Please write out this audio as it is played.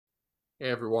Hey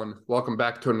everyone, welcome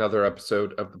back to another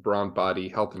episode of the Brawn Body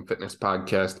Health and Fitness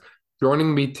Podcast.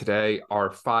 Joining me today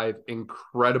are five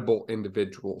incredible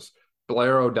individuals: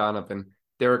 Blair O'Donovan,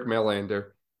 Derrick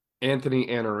Millender, Anthony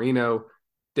Iannarino,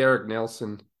 Derrick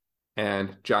Nillissen,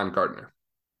 and John Gardner.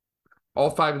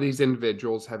 All five of these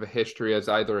individuals have a history as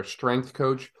either a strength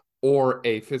coach or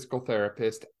a physical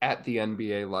therapist at the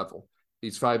NBA level.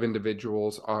 These five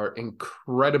individuals are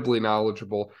incredibly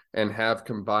knowledgeable and have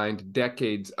combined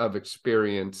decades of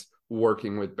experience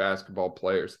working with basketball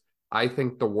players. I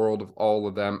think the world of all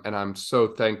of them, and I'm so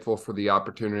thankful for the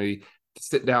opportunity to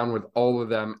sit down with all of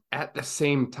them at the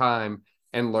same time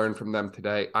and learn from them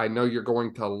today. I know you're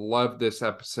going to love this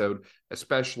episode,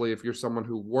 especially if you're someone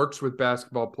who works with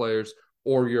basketball players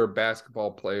or you're a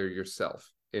basketball player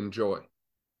yourself. Enjoy.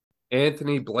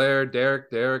 Anthony, Blair,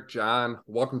 Derrick, John,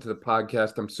 welcome to the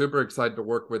podcast. I'm super excited to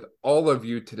work with all of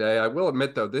you today. I will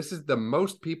admit, though, this is the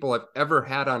most people I've ever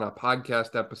had on a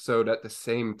podcast episode at the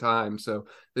same time. So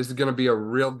this is going to be a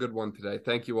real good one today.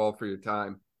 Thank you all for your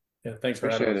time. Yeah, thanks for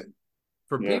having us.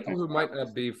 For people who might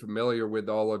not be familiar with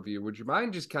all of you, would you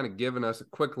mind just kind of giving us a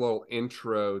quick little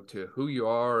intro to who you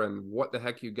are and what the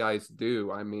heck you guys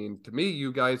do? I mean, to me,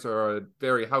 you guys are a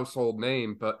very household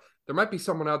name, but there might be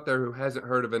someone out there who hasn't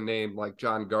heard of a name like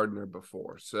John Gardner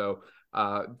before. So,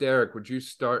 Derrick, would you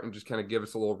start and just kind of give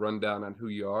us a little rundown on who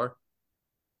you are?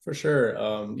 For sure.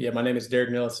 My name is Derrick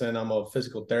Nillissen. I'm a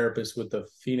physical therapist with the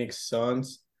Phoenix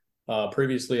Suns.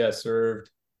 Previously, I served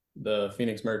the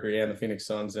Phoenix Mercury and the Phoenix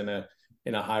Suns in a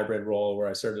hybrid role where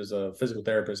I served as a physical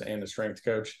therapist and a strength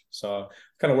coach. So I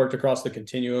kind of worked across the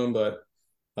continuum, but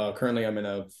currently I'm in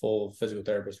a full physical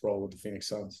therapist role with the Phoenix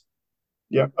Suns.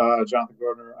 Yep, Jonathon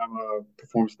Gardner. I'm a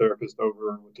performance therapist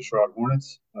over with the Charlotte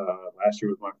Hornets. Last year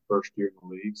was my first year in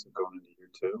the league, so going into year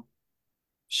two.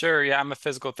 Sure, yeah, I'm a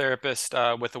physical therapist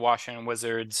with the Washington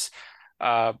Wizards,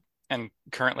 and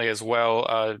currently as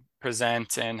well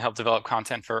present and help develop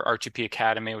content for RGP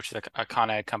Academy, which is a Con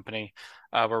Ed company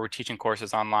where we're teaching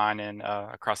courses online and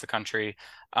across the country.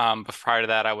 But prior to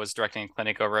that, I was directing a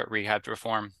clinic over at Rehab to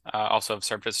Reform. Also have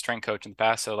served as a strength coach in the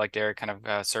past, so like Derrick, kind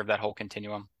of served that whole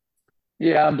continuum.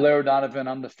 Yeah, I'm Blair O'Donovan.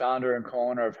 I'm the founder and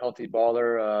co-owner of Healthy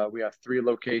Baller. We have 3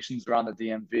 locations around the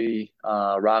DMV: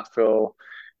 Rockville,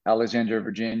 Alexandria,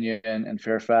 Virginia, and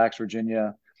Fairfax,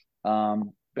 Virginia.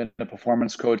 Been a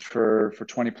performance coach for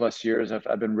 20 plus years.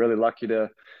 I've been really lucky to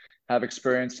have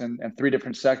experience in 3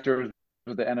 different sectors: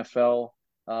 with the NFL,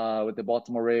 with the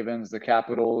Baltimore Ravens, the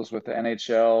Capitals, with the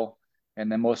NHL,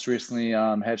 and then most recently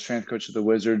head strength coach of the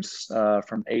Wizards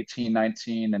from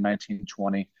 18-19 and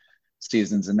 19-20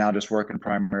 seasons, and now just working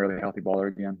primarily Healthy Baller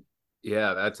again.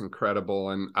 Yeah, that's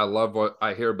incredible. And I love what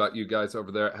I hear about you guys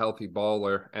over there at Healthy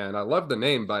Baller. And I love the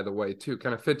name, by the way, too.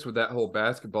 Kind of fits with that whole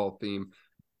basketball theme.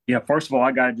 Yeah, first of all,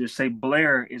 I gotta just say,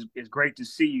 Blair, is great to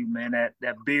see you, man.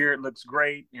 That beard looks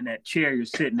great, and that chair you're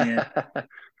sitting in.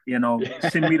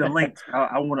 Send me the link.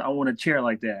 I want a chair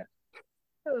like that.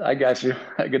 I got you.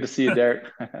 Good to see you, Derrick.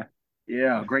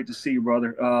 Yeah, great to see you,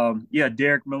 brother.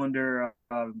 Derrick Millender.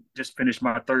 Just finished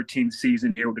my 13th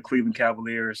season here with the Cleveland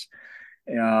Cavaliers.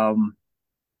 10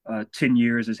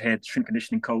 years as head strength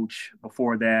conditioning coach.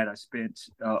 Before that, I spent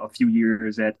a few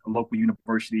years at a local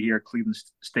university here, Cleveland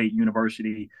State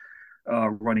University,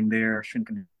 running their strength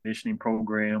conditioning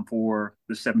program for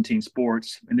the 17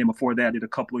 sports. And then before that, I did a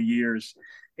couple of years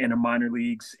in the minor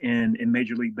leagues in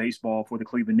Major League Baseball for the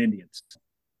Cleveland Indians.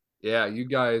 Yeah, you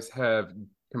guys have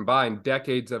combined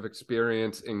decades of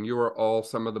experience, and you are all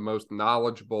some of the most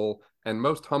knowledgeable and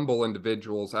most humble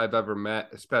individuals I've ever met,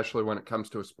 especially when it comes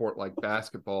to a sport like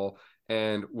basketball.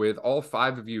 And with all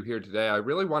 5 of you here today, I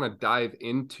really want to dive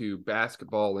into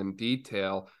basketball in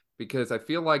detail, because I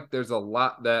feel like there's a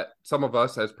lot that some of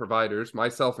us as providers,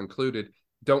 myself included,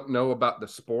 don't know about the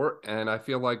sport. And I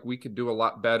feel like we could do a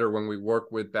lot better when we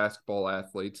work with basketball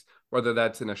athletes, whether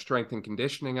that's in a strength and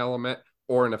conditioning element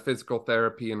or in a physical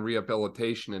therapy and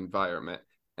rehabilitation environment.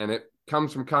 And it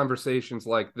comes from conversations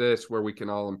like this where we can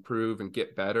all improve and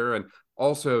get better, and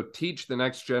also teach the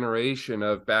next generation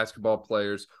of basketball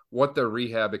players what their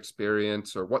rehab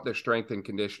experience or what their strength and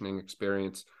conditioning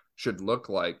experience should look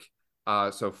like.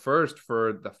 So first,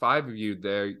 for the 5 of you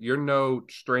there, you're no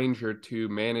stranger to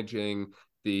managing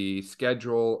the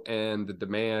schedule and the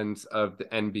demands of the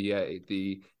NBA,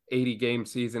 the 80-game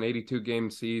season,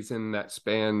 82-game season that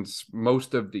spans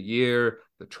most of the year,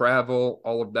 the travel,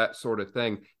 all of that sort of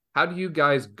thing. How do you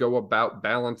guys go about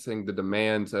balancing the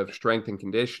demands of strength and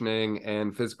conditioning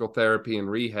and physical therapy and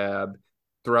rehab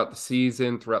throughout the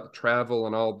season, throughout the travel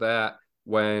and all that,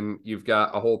 when you've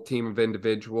got a whole team of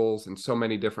individuals and so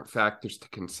many different factors to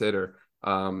consider?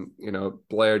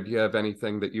 Blair, do you have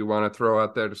anything that you want to throw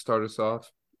out there to start us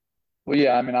off? Well,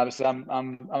 yeah, I mean, obviously,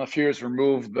 I'm a few years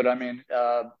removed, but I mean,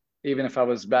 even if I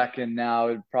was back in now,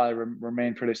 it'd probably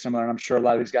remain pretty similar. And I'm sure a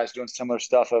lot of these guys doing similar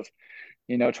stuff of,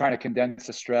 trying to condense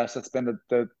the stress. That's been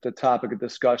the topic of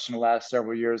discussion the last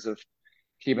several years of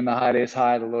keeping the high days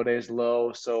high, the low days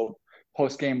low. So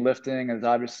post game lifting is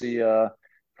obviously a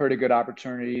pretty good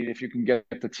opportunity if you can get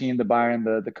the team to buy in,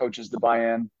 the coaches to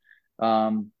buy in.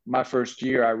 My first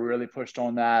year, I really pushed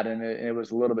on that, and it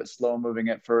was a little bit slow moving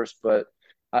at first, but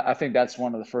I think that's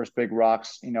one of the first big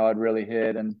rocks, I'd really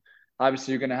hit. And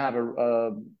obviously, you're going to have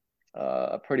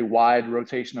a pretty wide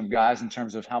rotation of guys in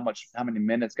terms of how many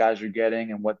minutes guys are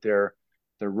getting and what their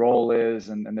role is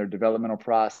and their developmental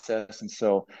process. And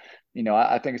so,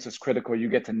 I think it's just critical. You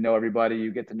get to know everybody,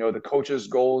 you get to know the coach's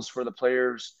goals for the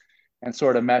players, and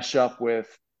sort of mesh up with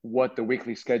what the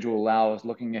weekly schedule allows,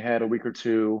 looking ahead a week or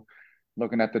two,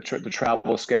 looking at the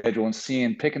travel schedule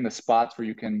and picking the spots where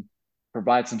you can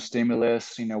provide some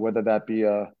stimulus, whether that be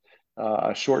a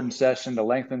shortened session, a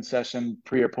lengthened session,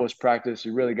 pre or post practice.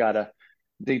 You really got to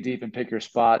dig deep and pick your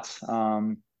spots.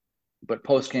 But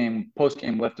post game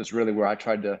lift is really where I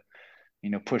tried to,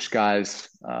 push guys,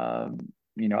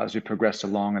 as we progressed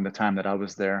along in the time that I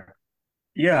was there.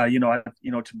 Yeah,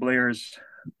 to Blair's,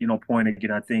 point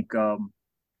again, I think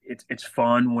it's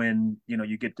fun when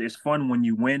it's fun when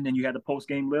you win and you have the post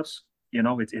game lifts.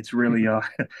 It's really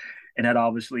and that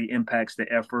obviously impacts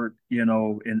the effort, in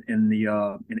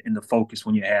the focus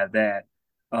when you have that.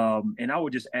 And I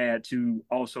would just add to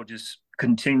also just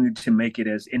continue to make it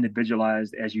as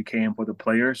individualized as you can for the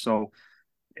player. So,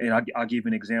 and I'll give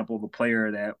an example of a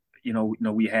player that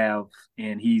we have,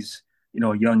 and he's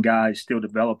a young guy still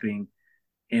developing,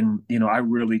 and I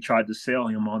really tried to sell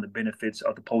him on the benefits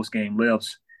of the post game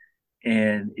lifts,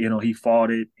 and he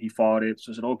fought it.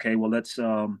 So I said, okay, well let's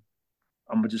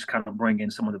I'm gonna just kind of bring in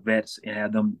some of the vets and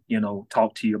have them,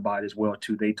 talk to you about it as well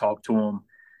too. They talk to him.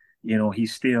 He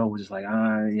still was just like,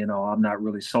 I'm not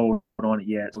really sold on it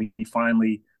yet. So he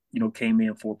finally, came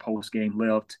in for a post game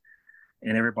lift,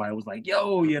 and everybody was like,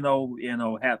 yo,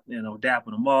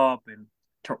 dapping him up, and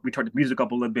we turned the music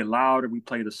up a little bit louder. We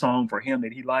played a song for him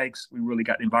that he likes. We really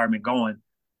got the environment going.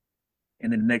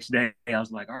 And then the next day, I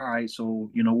was like, all right, so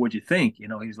what'd you think?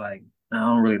 He's like, I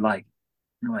don't really like it.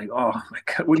 I'm like, oh my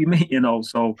God, what do you mean?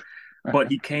 So, but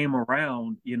he came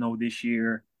around, this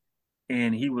year,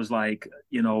 and he was like,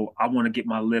 I want to get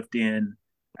my lift in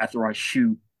after I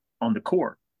shoot on the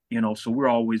court, so we'll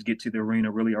always get to the arena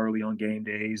really early on game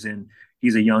days. And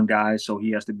he's a young guy, so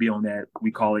he has to be on that, we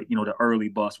call it, the early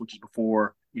bus, which is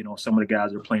before, some of the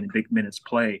guys are playing the big minutes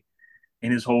play.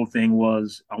 And his whole thing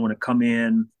was, I want to come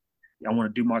in, I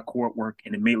want to do my court work,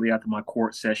 and immediately after my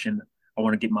court session, I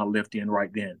want to get my lift in right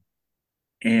then.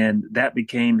 And that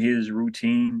became his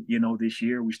routine, this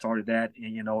year. We started that,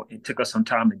 and, it took us some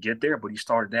time to get there, but he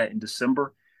started that in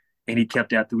December, and he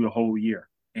kept that through the whole year.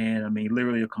 And I mean,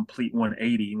 literally a complete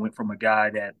 180. He went from a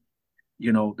guy that,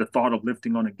 the thought of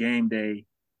lifting on a game day,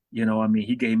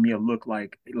 he gave me a look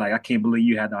like I can't believe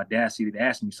you had the audacity to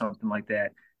ask me something like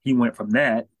that. He went from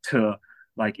that to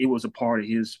like it was a part of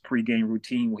his pregame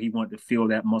routine where he wanted to feel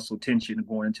that muscle tension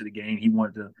going into the game. He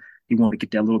wanted to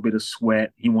get that little bit of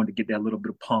sweat. He wanted to get that little bit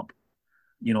of pump,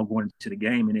 going into the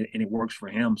game, and it works for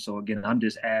him. So again, I'm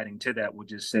just adding to that. Would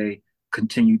just say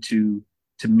continue to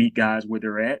meet guys where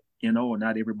they're at, and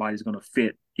not everybody's going to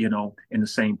fit, in the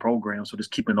same program. So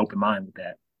just keep an open mind with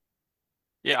that.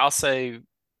 Yeah, I'll say,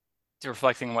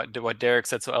 reflecting what Derrick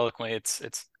said so eloquently,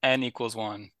 it's N equals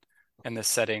 1 in this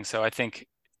setting. So I think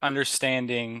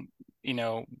understanding,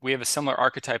 we have a similar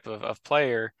archetype of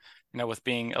player, with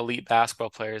being elite basketball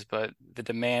players, but the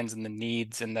demands and the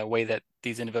needs and the way that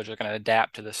these individuals are going to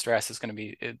adapt to the stress is going to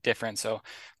be different. So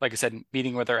like I said,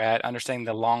 meeting where they're at, understanding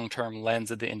the long-term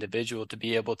lens of the individual to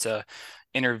be able to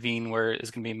intervene where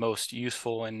it's going to be most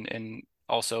useful, and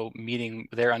also meeting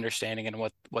their understanding and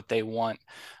what they want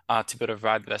to be able to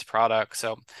provide the best product.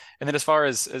 So, and then as far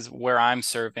as where I'm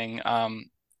serving,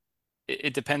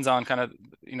 it depends on kind of,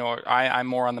 I'm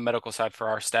more on the medical side for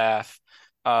our staff.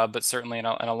 But certainly in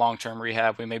a long-term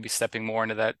rehab, we may be stepping more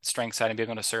into that strength side and be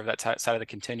able to serve that side of the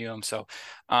continuum. So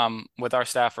with our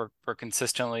staff, we're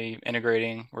consistently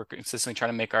integrating, we're consistently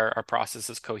trying to make our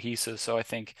processes cohesive. So I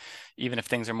think even if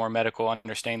things are more medical,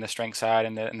 understanding the strength side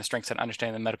and the strength side,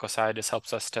 understanding the medical side just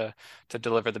helps us to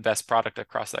deliver the best product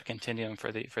across that continuum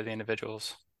for the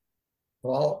individuals.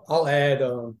 Well, I'll add,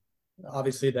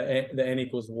 obviously the N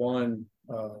equals 1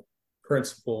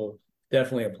 principle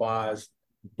definitely applies,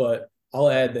 but I'll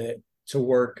add that to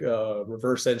work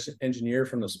reverse engineer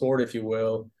from the sport, if you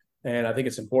will, And I think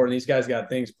it's important. These guys got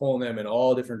things pulling them in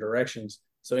all different directions.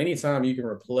 So anytime you can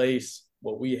replace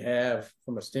what we have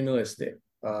from a stimulus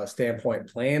standpoint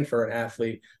plan for an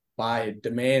athlete by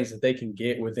demands that they can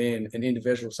get within an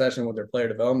individual session with their player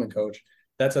development coach,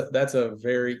 that's a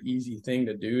very easy thing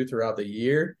to do throughout the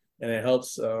year, and it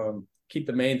helps keep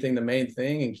the main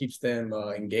thing, and keeps them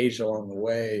engaged along the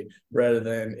way, rather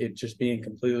than it just being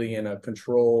completely in a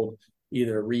controlled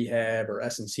either rehab or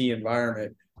S&C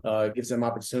environment. Gives them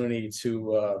opportunity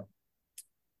to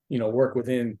work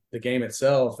within the game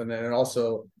itself, and then it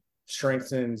also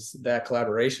strengthens that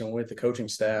collaboration with the coaching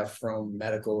staff from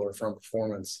medical or from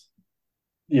performance.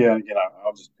 Yeah, again,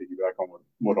 I'll just piggyback on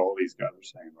what all these guys are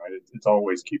saying, right? It's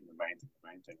always keeping the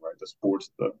main thing, right? The sport's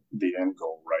the end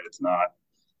goal, right? It's not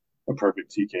a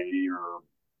perfect TKE or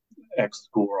X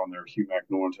score on their HUMAC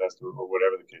norm test or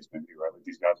whatever the case may be, right? Like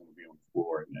these guys will be on the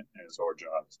floor, and it's our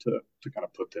job to kind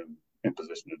of put them in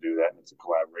position to do that. And it's a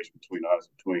collaboration between us,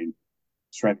 between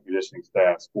strength and conditioning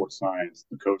staff, sports science,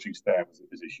 the coaching staff is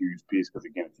a huge piece, because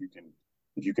again, if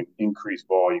you can increase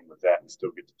volume with that and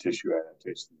still get the tissue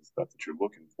adaptations and stuff that you're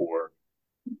looking for,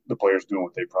 the players doing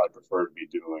what they probably prefer to be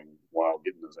doing while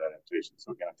getting those adaptations.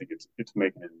 So again, I think it's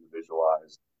making it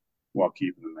individualized while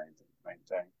keeping the main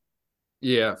thing.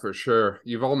 Yeah, for sure.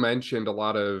 You've all mentioned a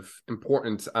lot of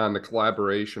importance on the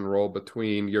collaboration role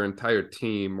between your entire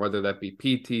team, whether that be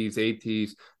PTs,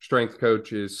 ATs, strength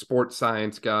coaches, sports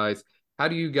science guys. How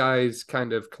do you guys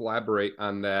kind of collaborate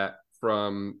on that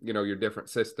from, your different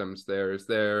systems there? Is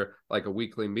there like a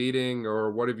weekly meeting,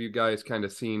 or what have you guys kind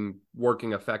of seen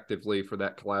working effectively for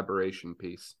that collaboration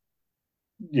piece?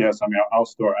 Yes, I mean, I'll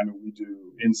start. I know we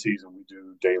do in season, we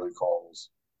do daily calls,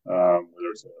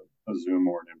 whether it's a Zoom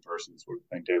or an in-person sort of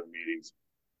thing, daily meetings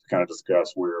to kind of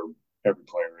discuss where every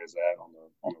player is at on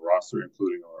the roster,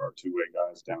 including our two-way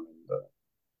guys down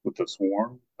with the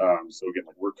swarm. So again,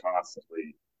 like we're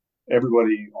constantly,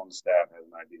 everybody on the staff has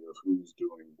an idea of who's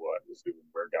doing what,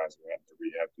 where guys are at the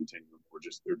rehab continuum, or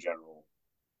just their general,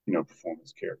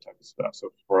 performance care type of stuff. So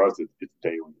for us, it's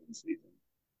daily in season.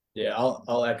 Yeah,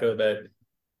 I'll echo that.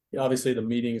 Obviously, the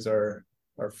meetings are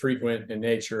frequent in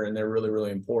nature, and they're really,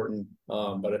 really important.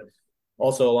 But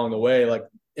also along the way, like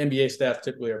NBA staff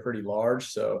typically are pretty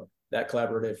large, so that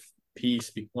collaborative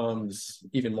piece becomes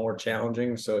even more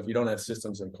challenging. So if you don't have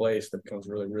systems in place, that becomes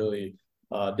really, really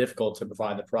difficult to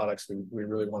provide the products we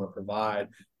really want to provide.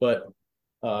 But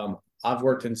I've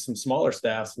worked in some smaller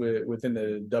staffs within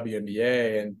the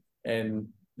WNBA, and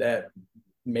that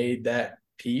made that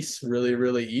piece really,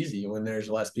 really easy when there's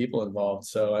less people involved.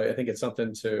 So I think it's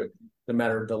something no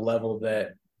matter the level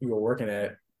that you are working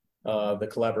at, the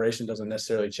collaboration doesn't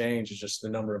necessarily change. It's just the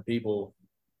number of people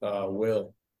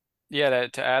will. Yeah,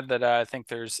 to add that, I think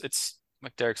it's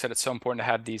like Derrick said, it's so important to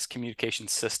have these communication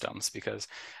systems, because,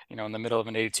 in the middle of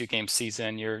an 82 game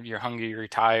season, you're hungry, you're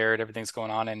tired, everything's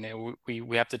going on, and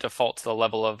we have to default to the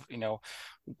level of,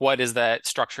 what is that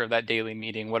structure of that daily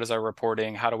meeting? What is our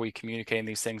reporting? How do we communicate in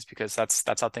these things? Because that's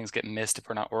how things get missed if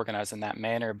we're not organized in that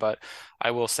manner. But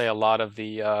I will say there's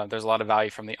a lot of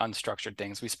value from the unstructured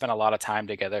things. We spend a lot of time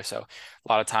together. So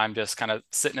a lot of time just kind of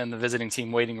sitting in the visiting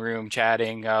team waiting room,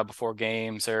 chatting before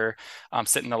games, or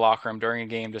sitting in the locker room during a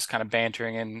game, just kind of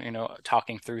bantering and,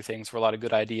 talking through things where a lot of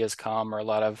good ideas come, or a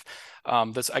lot of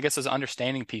those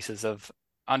understanding pieces of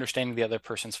understanding the other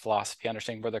person's philosophy,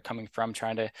 understanding where they're coming from,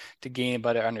 trying to gain a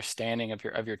better understanding of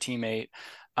your teammate,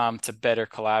 to better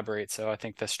collaborate. So I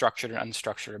think the structured and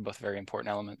unstructured are both very important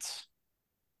elements.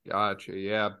 Gotcha.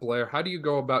 Yeah. Blair, how do you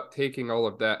go about taking all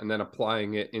of that and then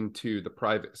applying it into the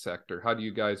private sector? How do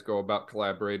you guys go about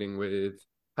collaborating with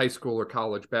high school or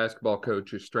college basketball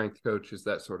coaches, strength coaches,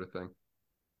 that sort of thing?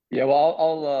 Yeah, well,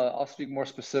 I'll speak more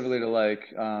specifically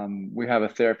to we have a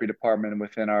therapy department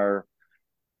within our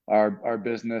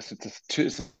business.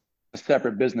 It's a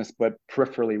separate business, but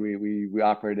peripherally we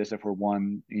operate as if we're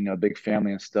one, big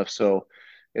family and stuff. So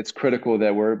it's critical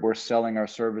that we're selling our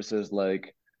services,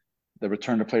 like the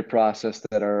return to play process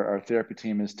that our therapy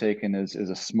team has taken is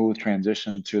a smooth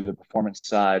transition to the performance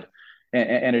side.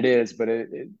 And it is, but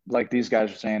it like these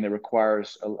guys are saying, it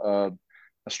requires a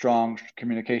strong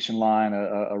communication line,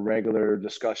 a regular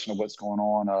discussion of what's going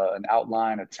on, an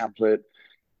outline, a template,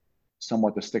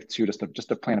 somewhat to stick to,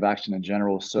 just a plan of action in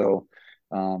general. So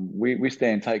we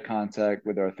stay in tight contact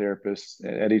with our therapists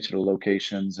at each of the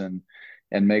locations, and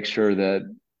make sure that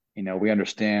we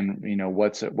understand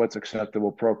what's acceptable,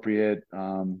 appropriate,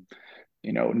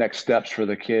 next steps for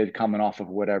the kid coming off of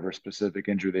whatever specific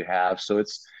injury they have. So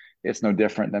it's no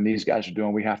different than these guys are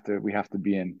doing. We have to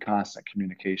be in constant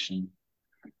communication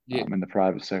in the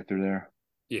private sector there.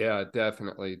 Yeah,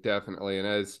 definitely. And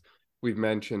as we've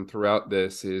mentioned throughout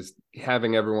this is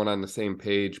having everyone on the same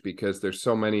page, because there's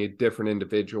so many different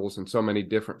individuals and so many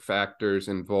different factors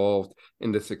involved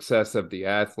in the success of the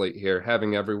athlete here.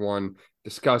 Having everyone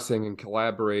discussing and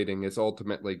collaborating is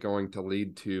ultimately going to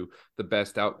lead to the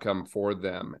best outcome for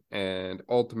them. And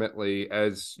ultimately,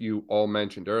 as you all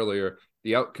mentioned earlier,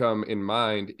 the outcome in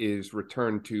mind is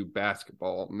return to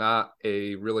basketball, not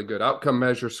a really good outcome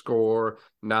measure score,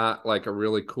 not like a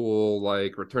really cool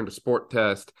like return to sport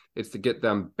test. It's to get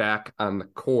them back on the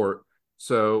court.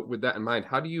 So with that in mind,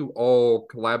 how do you all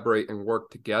collaborate and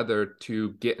work together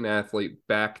to get an athlete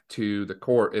back to the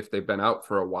court if they've been out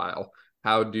for a while?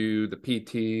 How do the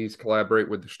PTs collaborate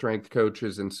with the strength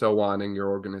coaches and so on in your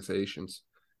organizations?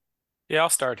 Yeah, I'll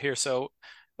start here. So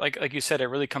like you said, it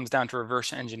really comes down to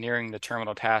reverse engineering the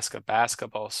terminal task of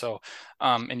basketball. So,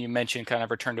 and you mentioned kind of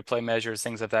return to play measures,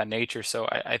 things of that nature. So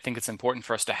I think it's important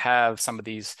for us to have some of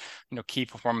these, key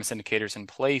performance indicators in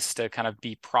place to kind of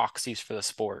be proxies for the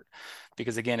sport.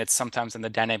 Because again, it's sometimes in the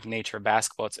dynamic nature of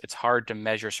basketball, it's hard to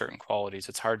measure certain qualities.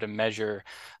 It's hard to measure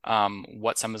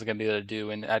what someone's going to be able to do.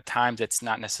 And at times it's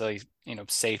not necessarily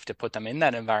safe to put them in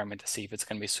that environment to see if it's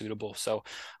going to be suitable. So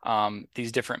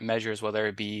these different measures, whether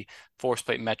it be force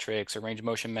plate metrics or range of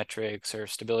motion metrics or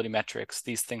stability metrics,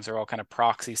 these things are all kind of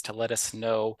proxies to let us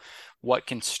know what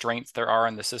constraints there are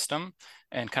in the system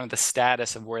and kind of the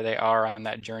status of where they are on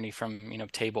that journey from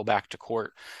table back to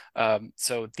court.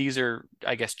 So these are,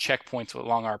 I guess, checkpoints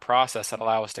along our process that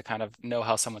allow us to kind of know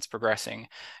how someone's progressing.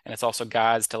 And it's also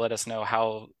guides to let us know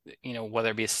how,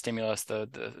 whether it be a stimulus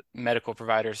the medical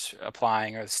providers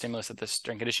applying or the stimulus that the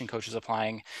strength conditioning coach is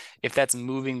applying, if that's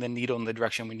moving the needle in the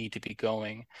direction we need to be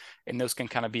going. And those can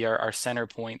kind of be our center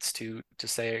points to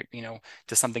say,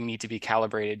 does something need to be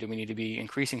calibrated? Do we need to be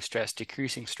increasing stress,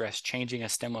 decreasing stress, changing a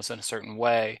stimulus in a certain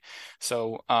way?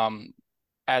 So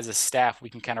as a staff, we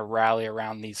can kind of rally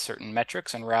around these certain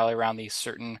metrics and rally around these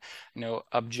certain,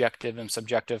 objective and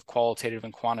subjective, qualitative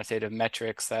and quantitative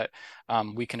metrics that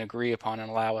we can agree upon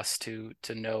and allow us to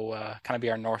know, kind of be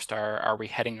our North Star. Are we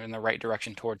heading in the right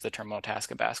direction towards the terminal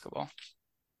task of basketball?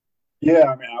 Yeah,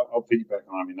 I mean, I'll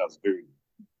piggyback on. I mean, that's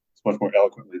it's much more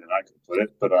eloquently than I could put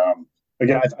it. But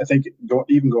again, I think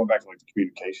going back to like the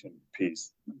communication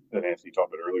piece that Anthony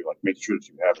talked about earlier, like making sure that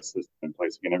you have a system in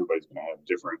place. Again, everybody's going to have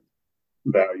different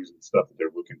values and stuff that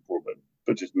they're looking for,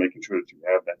 but just making sure that you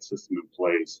have that system in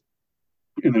place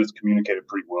and that it's communicated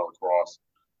pretty well across,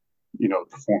 the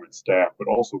performance staff, but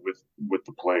also with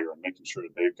the player, and making sure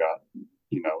that they've got,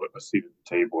 a seat at the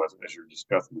table as you're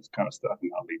discussing this kind of stuff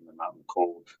and not leaving them out in the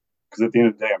cold. Because at the end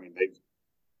of the day, I mean,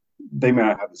 they may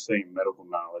not have the same medical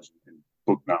knowledge and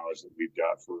book knowledge that we've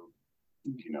got for,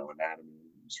 anatomy,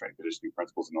 strength conditioning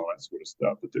principles, and all that sort of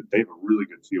stuff. But they have a really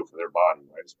good feel for their body,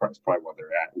 right? It's probably why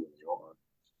they're at where they are.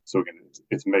 So again,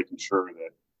 it's making sure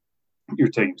that you're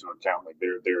taking into account like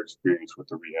their experience with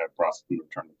the rehab process and the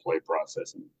return to play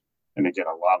process, and again,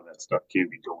 a lot of that stuff can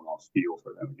be going off field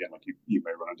for them. Again, like you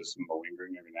may run into some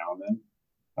malingering every now and then,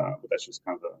 but that's just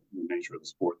kind of the nature of the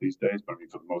sport these days. But I mean,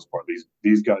 for the most part,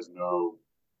 these guys know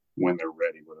when they're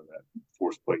ready, whether that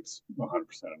force plate's 100%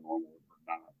 normal or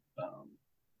not,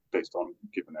 based on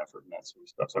given effort and that sort of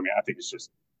stuff. So I mean, I think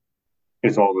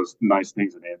it's all those nice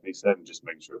things that Anthony said, and just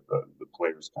making sure the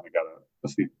players kind of got a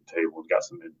seat at the table and got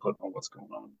some input on what's going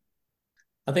on.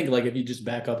 I think like if you just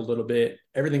back up a little bit,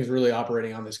 everything's really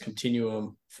operating on this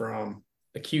continuum from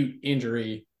acute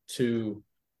injury to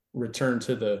return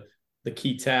to the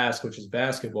key task, which is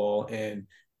basketball. And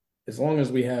as long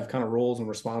as we have kind of roles and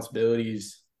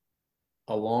responsibilities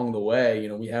along the way,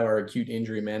 we have our acute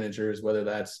injury managers, whether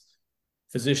that's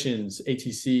physicians,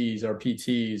 ATCs, our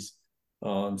PTs,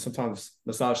 sometimes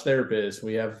massage therapists.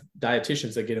 We have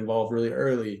dietitians that get involved really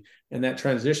early, and that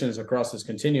transitions across this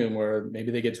continuum where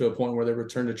maybe they get to a point where they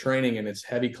return to training, and it's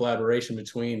heavy collaboration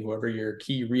between whoever your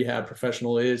key rehab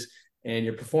professional is and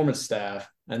your performance staff.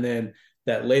 And then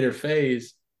that later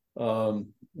phase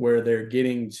where they're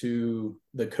getting to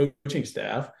the coaching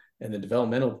staff and the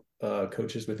developmental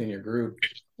coaches within your group.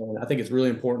 And I think it's really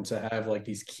important to have like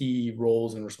these key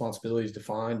roles and responsibilities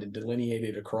defined and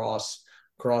delineated across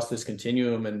this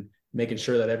continuum, and making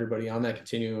sure that everybody on that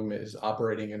continuum is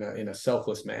operating in a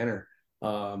selfless manner.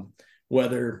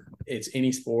 Whether it's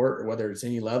any sport or whether it's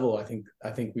any level,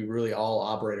 I think we really all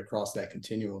operate across that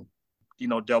continuum.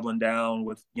 Doubling down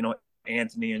with,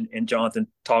 Anthony and Jonathon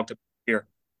talked about here.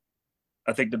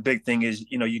 I think the big thing is,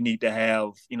 you need to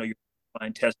have, your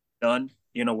baseline testing done,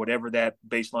 whatever that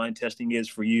baseline testing is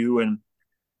for you. And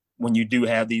when you do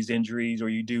have these injuries, or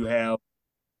you do have,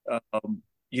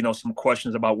 some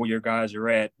questions about where your guys are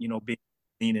at,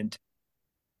 being into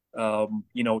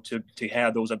to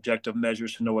have those objective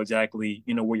measures to know exactly,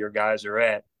 where your guys are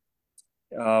at.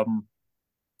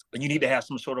 You need to have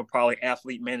some sort of probably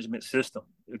athlete management system.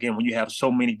 Again, when you have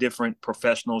so many different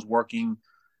professionals working,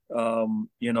 in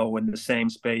the same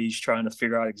space, trying to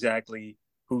figure out exactly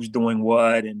who's doing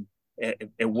what and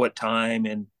at what time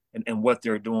and what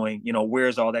they're doing,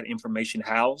 where's all that information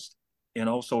housed,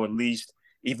 so at least,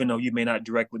 even though you may not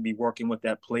directly be working with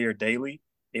that player daily,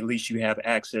 at least you have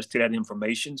access to that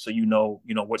information. So,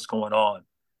 what's going on.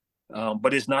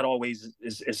 But it's not always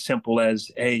as simple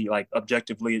as, hey, like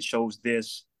objectively, it shows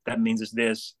this, that means it's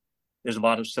this. There's a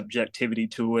lot of subjectivity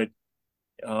to it.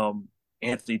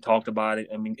 Anthony talked about it.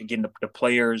 I mean, again, the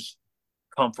players'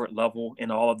 comfort level in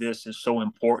all of this is so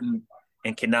important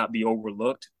and cannot be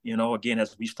overlooked. Again,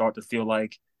 as we start to feel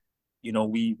like, we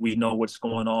know what's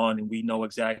going on and we know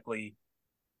exactly,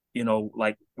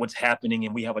 like what's happening,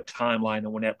 and we have a timeline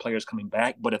of when that player is coming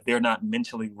back. But if they're not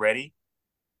mentally ready,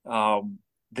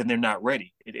 then they're not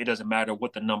ready. It doesn't matter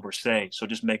what the numbers say. So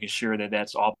just making sure that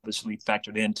that's obviously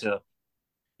factored into,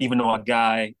 even though a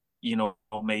guy, he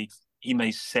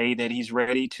may say that he's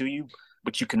ready to you,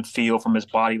 but you can feel from his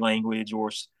body language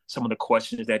or some of the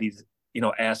questions that he's,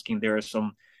 asking, there is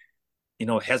some,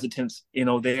 hesitance,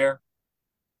 there.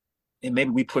 And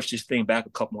maybe we push this thing back a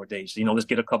couple more days. Let's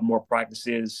get a couple more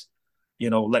practices,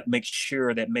 make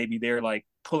sure that maybe they're like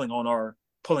pulling on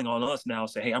us now,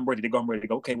 say, hey, I'm ready to go.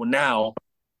 Okay, well now,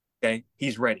 okay,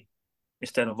 he's ready.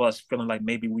 Instead of us feeling like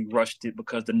maybe we rushed it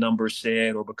because the numbers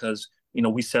said, or because,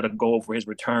 we set a goal for his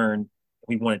return,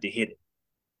 we wanted to hit it.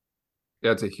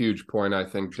 That's a huge point, I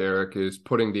think, Derrick, is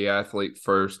putting the athlete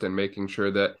first and making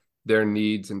sure that their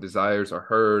needs and desires are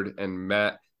heard and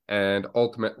met, and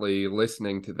ultimately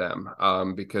listening to them.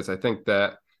 Because I think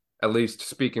that, at least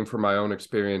speaking from my own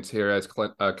experience here as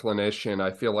a clinician,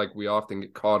 I feel like we often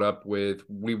get caught up with,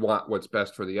 we want what's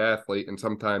best for the athlete, and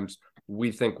sometimes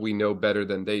we think we know better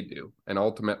than they do. And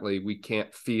ultimately, we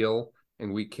can't feel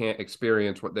and we can't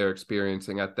experience what they're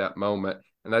experiencing at that moment.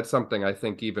 And that's something I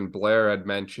think even Blair had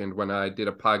mentioned when I did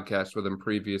a podcast with him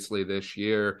previously this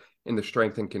year in the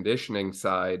strength and conditioning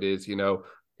side is,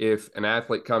 if an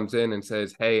athlete comes in and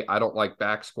says, hey, I don't like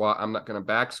back squat, I'm not going to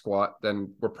back squat,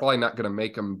 then we're probably not going to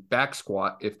make them back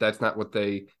squat if that's not what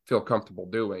they feel comfortable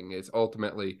doing. Is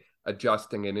ultimately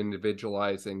adjusting and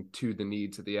individualizing to the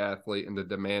needs of the athlete and the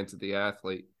demands of the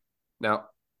athlete. Now,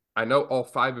 I know all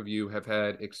 5 of you have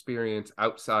had experience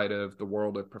outside of the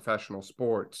world of professional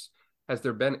sports. Has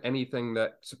there been anything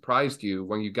that surprised you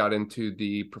when you got into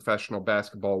the professional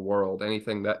basketball world?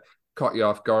 Anything that caught you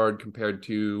off guard compared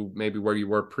to maybe where you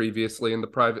were previously in the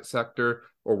private sector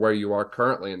or where you are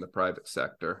currently in the private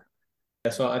sector?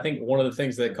 Yeah, so I think one of the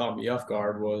things that caught me off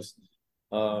guard was,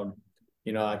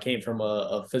 I came from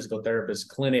a physical therapist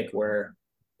clinic where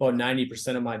about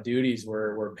 90% of my duties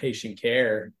were patient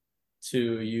care,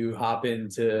 to you hop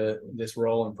into this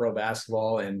role in pro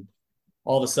basketball, and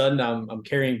all of a sudden I'm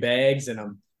carrying bags and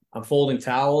I'm folding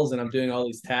towels and I'm doing all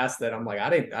these tasks that I'm like, I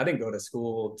didn't go to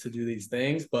school to do these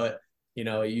things. But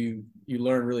you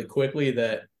learn really quickly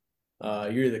that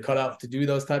you're either cut out to do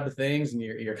those type of things, and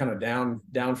you're kind of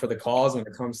down for the cause when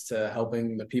it comes to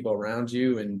helping the people around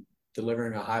you and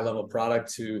delivering a high level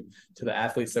product to the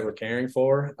athletes that we're caring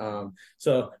for.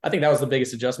 So I think that was the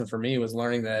biggest adjustment for me, was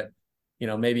learning that,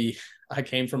 maybe I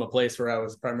came from a place where I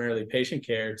was primarily patient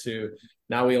care to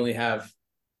now we only have,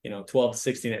 12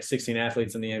 to 16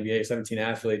 athletes in the NBA, 17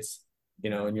 athletes,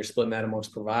 and you're splitting that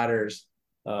amongst providers.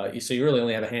 So you really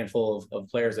only have a handful of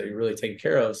players that you're really taking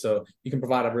care of. So you can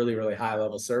provide a really, really high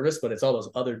level service, but it's all those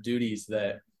other duties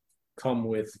that come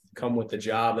with the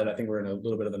job that I think we're in a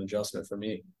little bit of an adjustment for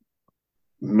me.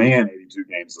 Man, 82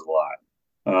 games is a lot.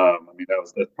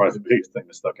 That's probably the biggest thing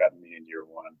that stuck out to me in year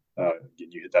one.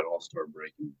 Again, you hit that all-star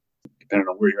break, and depending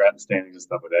on where you're at in the standings and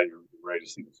stuff like that, you're ready to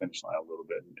see the finish line a little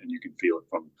bit, and you can feel it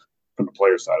from the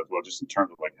player side as well, just in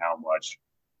terms of like how much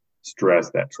stress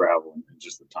that travel and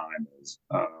just the time is.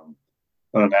 Other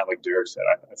than that, like Derrick said,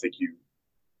 I think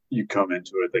you come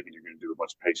into it thinking you're going to do a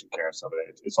bunch of patient care and stuff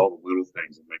like that. It's all the little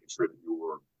things and making sure that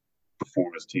your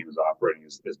performance team is operating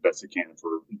as best it can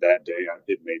for that day.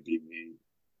 It may be me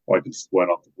wiping sweat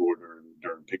off the floor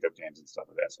during pickup games and stuff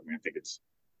like that. So I think it's,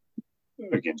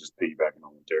 again, just piggybacking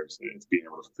on what Derrick said, it's being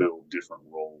able to fill different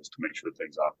roles to make sure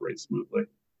things operate smoothly.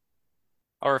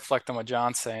 I'll reflect on what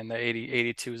John's saying. The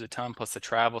 82 is a ton plus the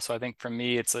travel. So I think for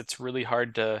me, it's really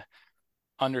hard to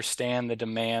understand the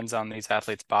demands on these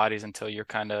athletes' bodies until you're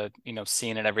kind of,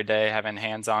 seeing it every day, having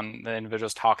hands on the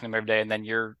individuals, talking to them every day, and then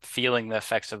you're feeling the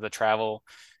effects of the travel,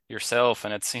 yourself.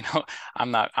 And it's,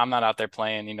 I'm not out there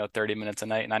playing, 30 minutes a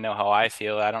night, and I know how I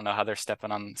feel. I don't know how they're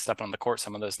stepping on the court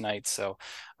some of those nights. So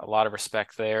a lot of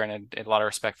respect there, and a lot of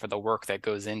respect for the work that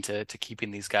goes into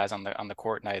keeping these guys on the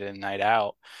court night in and night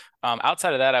out.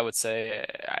 Outside of that, I would say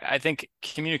I think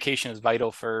communication is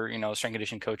vital for, strength and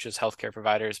conditioning coaches, healthcare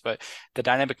providers, but the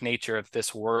dynamic nature of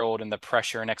this world and the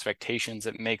pressure and expectations,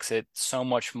 it makes it so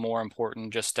much more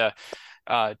important just to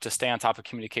stay on top of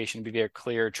communication, be very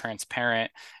clear,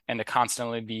 transparent, and to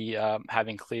constantly be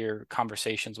having clear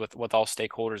conversations with all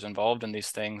stakeholders involved in these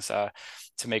things,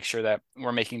 to make sure that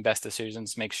we're making best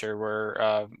decisions, make sure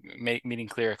we're meeting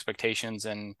clear expectations,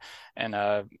 and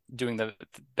doing the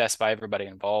best by everybody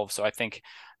involved. So I think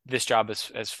this job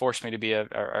has forced me to be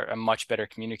a much better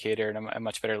communicator and a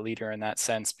much better leader in that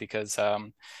sense, because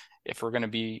if we're going to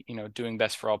be, doing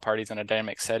best for all parties in a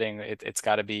dynamic setting, it's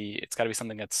got to be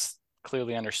something that's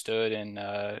clearly understood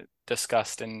and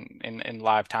discussed in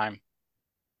live time.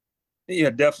 Yeah,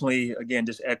 definitely. Again,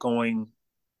 just echoing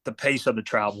the pace of the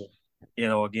travel.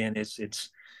 Again, it's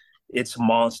a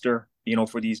monster,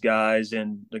 for these guys.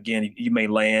 And again, you may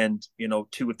land,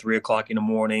 2 or 3 o'clock in the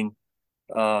morning,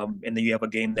 and then you have a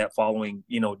game that following,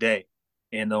 day,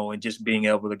 and just being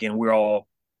able to, again, we're all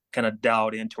kind of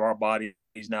dialed into our bodies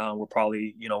now, and we're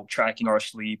probably, tracking our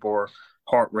sleep or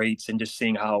heart rates, and just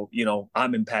seeing how,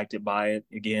 I'm impacted by it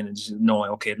again, and just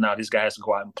knowing, okay, now this guy has to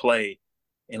go out and play,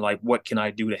 and like, what can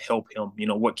I do to help him?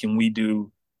 What can we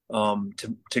do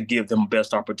to give them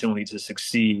best opportunity to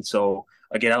succeed? So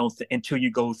again, I don't until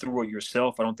you go through it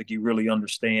yourself, I don't think you really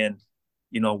understand,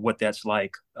 what that's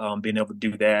like, being able to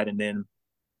do that. And then,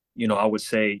 I would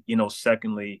say,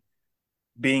 secondly,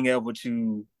 being able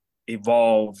to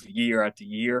evolve year after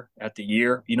year after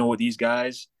year, with these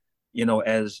guys,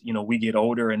 as, we get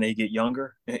older and they get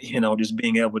younger, just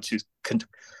being able to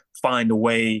find a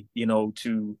way,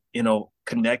 to,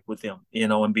 connect with them,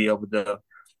 and be able to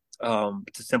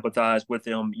sympathize with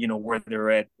them, where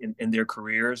they're at in their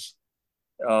careers.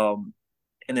 And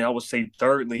then I would say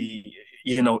thirdly,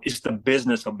 it's the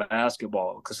business of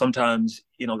basketball. Because sometimes,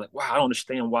 like, wow, I don't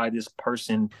understand why this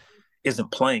person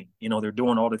isn't playing. They're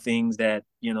doing all the things that,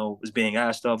 is being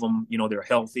asked of them. They're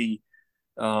healthy.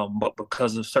 But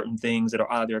because of certain things that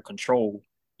are out of their control,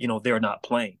 they're not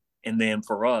playing. And then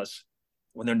for us,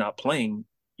 when they're not playing,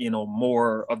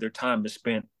 more of their time is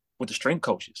spent with the strength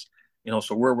coaches.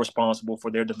 So we're responsible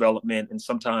for their development. And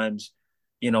sometimes,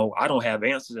 I don't have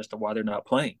answers as to why they're not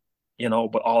playing,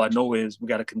 but all I know is we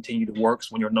got to continue to work.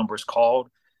 So when your number is called,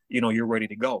 you're ready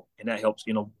to go. And that helps,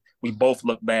 we both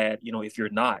look bad, if you're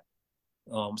not.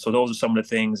 So those are some of the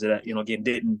things that, again,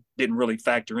 didn't really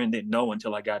factor in, didn't know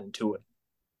until I got into it.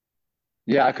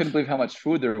 Yeah, I couldn't believe how much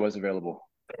food there was available.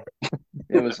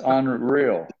 It was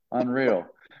unreal.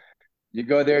 You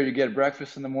go there, you get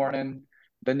breakfast in the morning,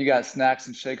 then you got snacks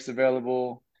and shakes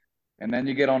available, and then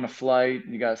you get on the flight,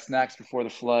 you got snacks before the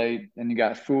flight, and you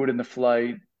got food in the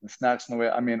flight, and snacks on the way.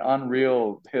 I mean,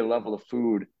 unreal level of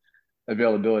food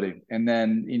availability. And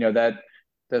then,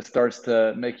 that starts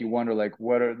to make you wonder, like,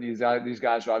 what are these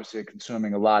guys are obviously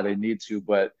consuming a lot, they need to,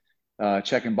 but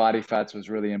checking body fats was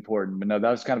really important. But no,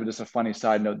 that was kind of just a funny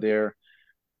side note there.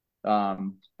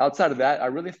 Outside of that, I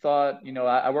really thought,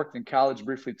 I worked in college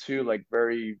briefly too, like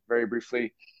very, very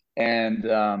briefly. And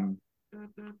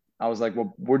I was like,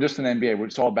 well, we're just an NBA.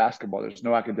 It's all basketball. There's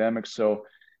no academics. So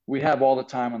we have all the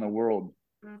time in the world.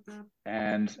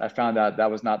 And I found out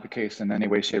that was not the case in any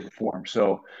way, shape, or form.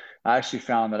 So I actually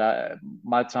found that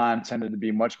my time tended to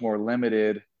be much more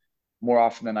limited more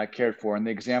often than I cared for. And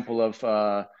the example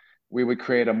of we would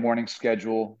create a morning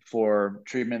schedule for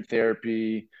treatment,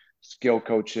 therapy, skill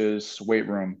coaches, weight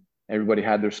room. Everybody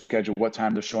had their schedule, what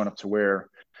time they're showing up to where.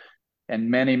 And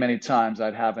many, many times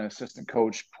I'd have an assistant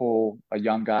coach pull a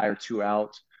young guy or two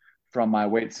out from my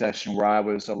weight session where I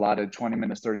was allotted 20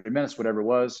 minutes, 30 minutes, whatever it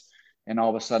was. And all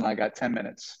of a sudden I got 10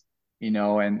 minutes,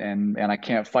 and I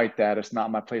can't fight that. It's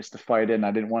not my place to fight it. And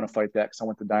I didn't want to fight that because I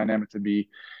want the dynamic to be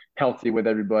healthy with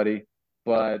everybody.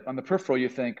 But on the peripheral, you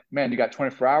think, man, you got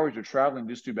 24 hours, you're traveling,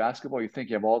 just do basketball. You think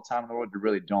you have all the time in the world, you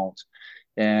really don't.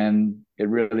 And it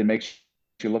really makes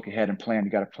you look ahead and plan.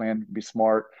 You got to plan, be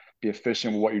smart, be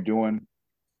efficient with what you're doing.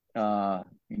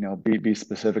 Be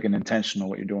specific and intentional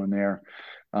what you're doing there.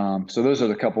 So those are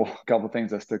the couple things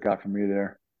that stuck out for me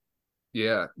there.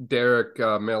 Yeah, Derrick,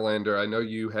 Millender, I know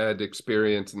you had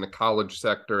experience in the college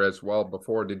sector as well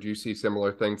before. Did you see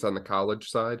similar things on the college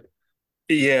side?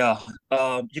 Yeah.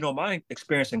 My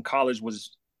experience in college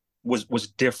was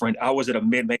different. I was at a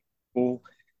mid-major school,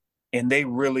 and they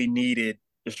really needed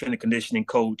the strength and conditioning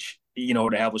coach, to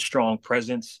have a strong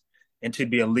presence and to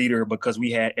be a leader, because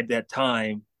we had, at that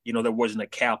time, there wasn't a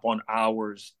cap on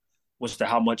hours was to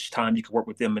how much time you could work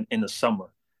with them in the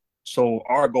summer. So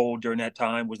our goal during that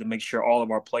time was to make sure all of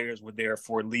our players were there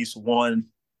for at least one,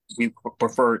 we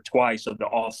preferred twice of the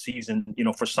off season,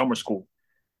 for summer school.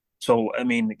 So, I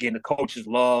mean, again, the coaches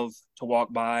love to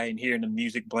walk by and hearing the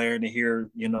music blaring, to hear,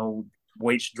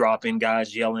 weights dropping,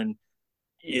 guys yelling,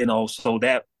 so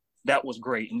that was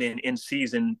great. And then in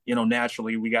season,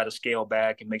 naturally we got to scale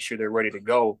back and make sure they're ready to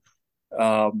go.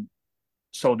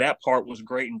 So that part was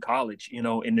great in college, in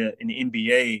the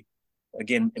NBA,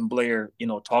 again, and Blair,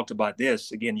 talked about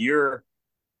this. Again, you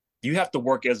have to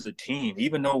work as a team,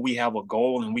 even though we have a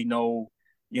goal and we know,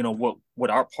 what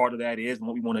our part of that is and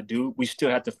what we want to do. We still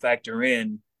have to factor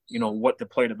in, what the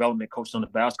player development coach on the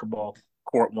basketball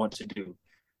court wants to do.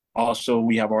 Also,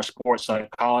 we have our sports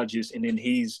psychologist, and then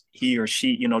he or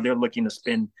she, they're looking to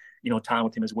spend, time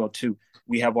with him as well too.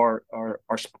 We have our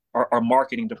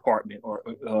marketing department or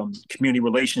community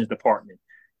relations department.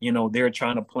 They're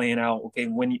trying to plan out, okay,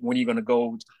 when are you going to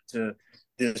go to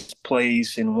this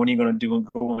place, and when are you going to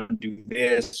go and do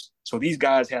this? So these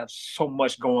guys have so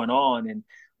much going on, and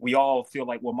we all feel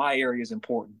like, well, my area is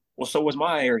important. Well, so is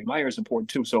my area. My area is important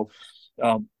too. So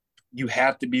you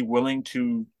have to be willing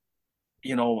to,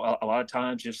 a lot of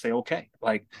times just say, okay,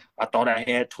 like I thought I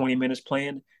had 20 minutes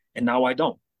planned and now I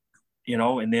don't,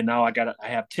 and then now I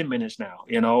have 10 minutes now,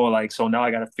 so now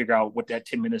I got to figure out what that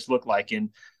 10 minutes look like.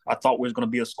 And I thought it was going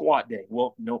to be a squat day.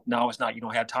 Well, no, now it's not. You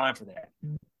don't have time for that.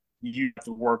 You have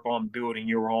to work on building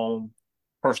your own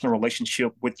personal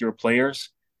relationship with your players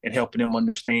and helping them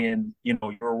understand,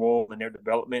 your role in their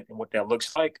development and what that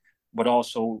looks like. But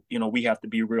also, we have to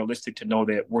be realistic to know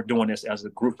that we're doing this as a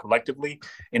group collectively,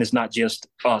 and it's not just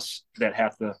us that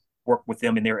have to work with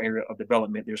them in their area of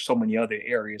development. There's so many other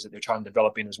areas that they're trying to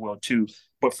develop in as well too.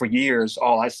 But for years,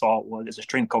 all I saw was, as a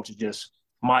strength coach, is just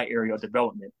my area of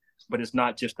development. But it's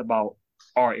not just about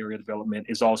our area of development.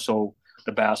 It's also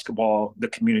the basketball, the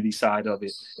community side of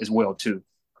it as well too.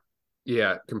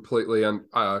 Yeah, completely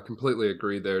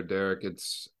agree there, Derrick.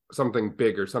 It's something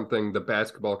bigger, something the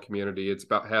basketball community. It's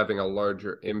about having a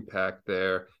larger impact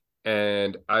there.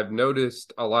 And I've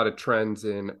noticed a lot of trends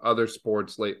in other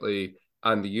sports lately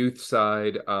on the youth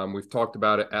side. We've talked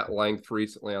about it at length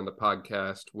recently on the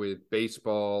podcast with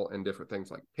baseball and different things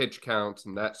like pitch counts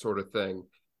and that sort of thing.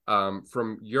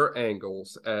 From your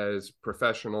angles as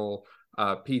professional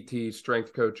PT,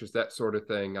 strength coaches, that sort of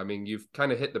thing. I mean, you've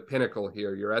kind of hit the pinnacle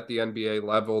here. You're at the NBA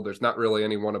level. There's not really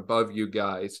anyone above you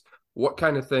guys. What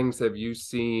kind of things have you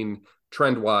seen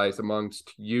trend-wise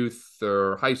amongst youth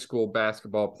or high school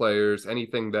basketball players?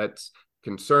 Anything that's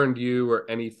concerned you, or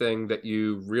anything that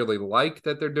you really like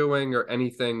that they're doing, or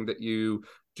anything that you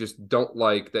just don't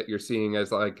like that you're seeing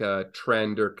as like a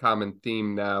trend or common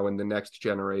theme now in the next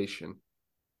generation?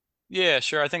 Yeah,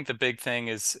 sure. I think the big thing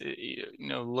is,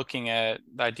 looking at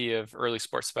the idea of early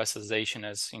sports specialization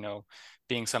as,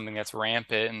 being something that's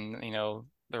rampant, and,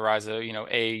 the rise of,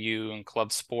 AAU and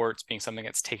club sports being something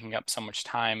that's taking up so much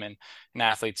time, and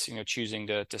athletes, choosing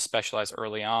to specialize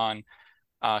early on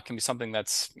can be something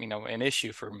that's, an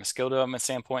issue from a skill development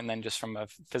standpoint, and then just from a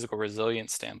physical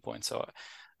resilience standpoint. So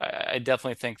I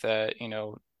definitely think that,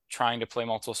 trying to play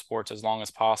multiple sports as long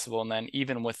as possible, and then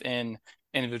even within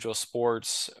individual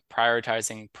sports,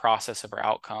 prioritizing process over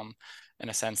outcome, in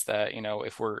a sense that,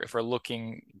 if we're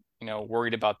looking,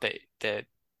 worried about the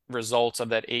results of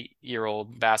that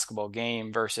 8-year-old basketball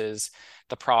game versus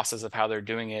the process of how they're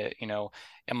doing it,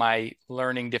 am I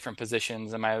learning different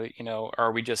positions? Am I,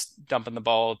 are we just dumping the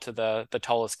ball to the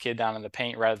tallest kid down in the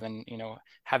paint rather than,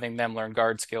 having them learn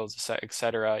guard skills, et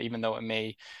cetera, even though it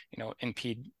may,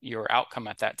 impede your outcome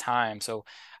at that time. So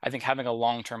I think having a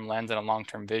long-term lens and a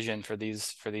long-term vision for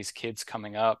these kids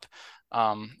coming up,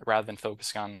 rather than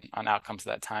focusing on outcomes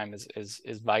at that time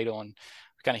is vital. And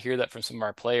we kind of hear that from some of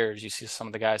our players. You see some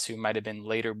of the guys who might have been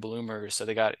later bloomers, so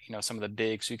they got, some of the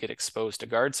bigs who get exposed to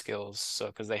guard skills, so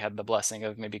because they had the blessing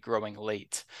of maybe growing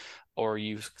late. Or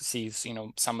you see,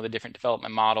 some of the different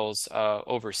development models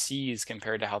overseas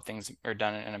compared to how things are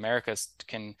done in America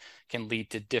can lead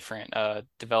to different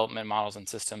development models and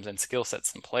systems and skill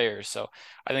sets and players. So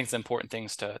I think it's important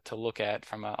things to look at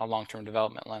from a long-term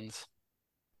development lens.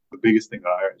 The biggest thing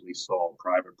I at least saw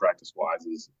private practice wise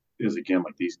is again,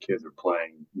 like, these kids are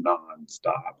playing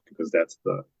nonstop, because that's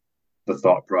the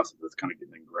thought process that's kind of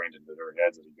getting ingrained into their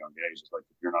heads at a young age. It's like,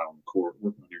 if you're not on the court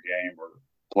working on your game or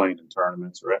playing in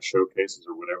tournaments or at showcases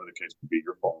or whatever the case would be,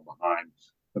 you're falling behind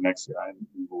the next guy. And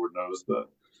Lord knows the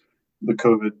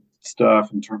COVID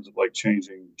stuff in terms of like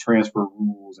changing transfer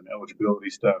rules and eligibility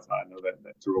stuff. I know that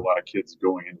threw a lot of kids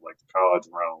going into like the college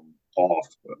realm off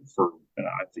and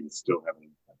I think it's still having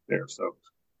an impact there. So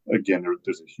again,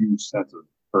 there's a huge sense of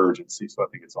urgency. So I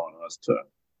think it's on us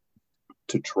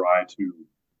to try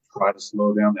to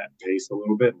slow down that pace a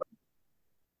little bit.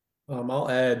 I'll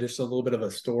add just a little bit of a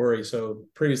story. So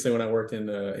previously, when I worked in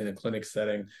a clinic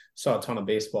setting, saw a ton of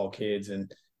baseball kids,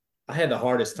 and I had the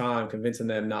hardest time convincing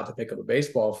them not to pick up a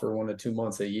baseball for 1 to 2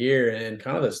 months a year. And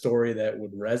kind of the story that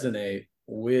would resonate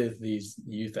with these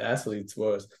youth athletes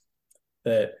was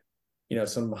that, you know,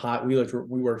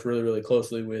 we worked really, really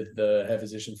closely with the head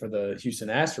physician for the Houston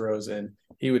Astros, and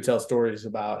he would tell stories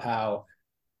about how,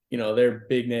 you know, their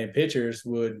big name pitchers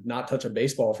would not touch a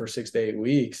baseball for 6 to 8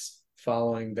 weeks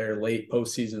following their late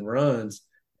postseason runs.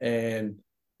 And,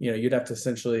 you know, you'd have to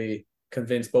essentially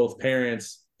convince both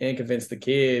parents and convince the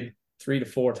kid 3 to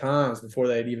 4 times before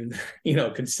they'd even, you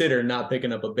know, consider not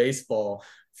picking up a baseball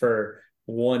for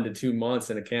 1 to 2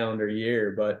 months in a calendar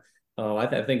year. But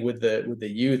I think with the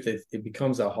youth, it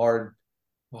becomes a hard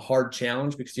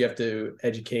challenge because you have to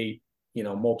educate, you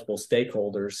know, multiple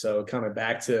stakeholders. So kind of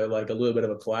back to like a little bit of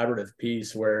a collaborative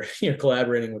piece where you're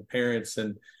collaborating with parents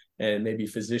and maybe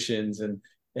physicians and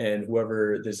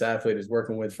whoever this athlete is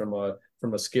working with from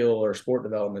a skill or sport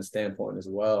development standpoint as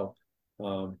well.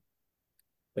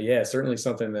 But yeah, certainly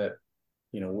something that,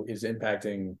 you know, is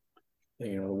impacting,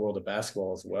 you know, the world of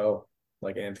basketball as well,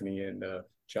 like Anthony and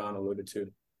John alluded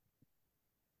to.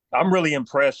 I'm really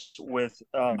impressed with,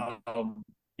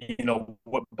 you know,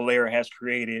 what Blair has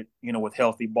created, you know, with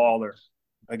Healthy Baller.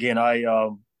 Again,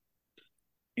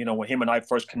 you know, when him and I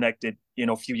first connected, you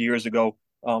know, a few years ago,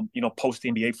 you know, post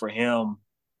NBA for him,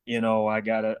 you know,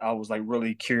 I was like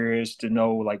really curious to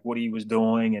know like what he was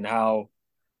doing and how,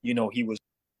 you know, he was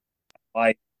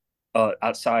like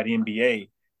outside NBA.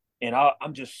 And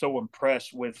I'm just so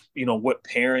impressed with, you know, what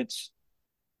parents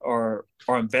are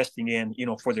investing in, you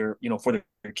know, for their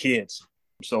kids.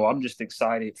 So I'm just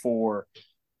excited for,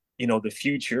 you know, the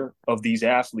future of these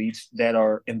athletes that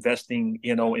are investing,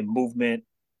 you know, in movement,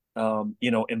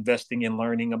 you know, investing in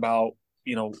learning about,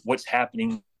 you know, what's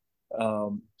happening,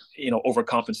 you know,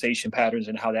 overcompensation patterns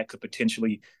and how that could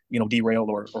potentially, you know, derail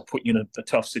or put you in a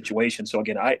tough situation. So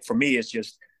again, for me, it's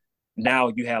just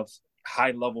now you have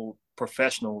high level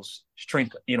professionals,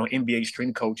 strength, you know, NBA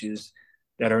strength coaches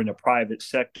that are in the private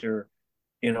sector,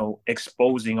 you know,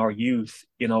 exposing our youth,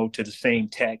 you know, to the same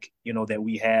tech, you know, that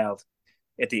we have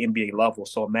at the NBA level.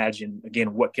 So imagine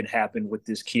again what can happen with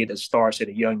this kid that starts at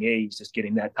a young age, just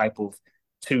getting that type of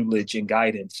tutelage and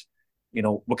guidance, you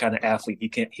know, what kind of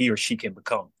athlete he or she can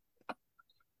become.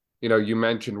 You know, you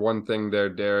mentioned one thing there,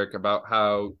 Derrick, about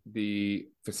how the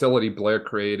facility Blair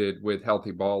created with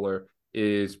Healthy Baller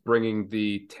is bringing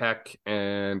the tech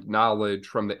and knowledge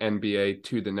from the NBA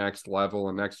to the next level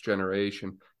and next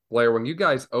generation. Blair, when you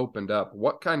guys opened up,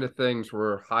 what kind of things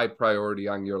were high priority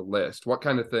on your list? What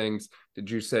kind of things did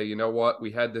you say, you know what,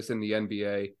 we had this in the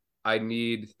NBA, I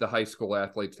need the high school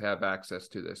athletes to have access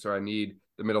to this, or I need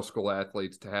the middle school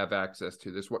athletes to have access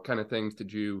to this? What kind of things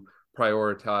did you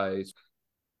prioritize?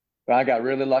 I got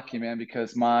really lucky, man,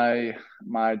 because my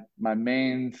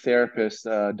main therapist,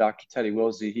 Dr. Teddy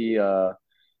Wilsey,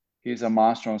 he's a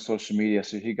monster on social media,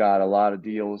 so he got a lot of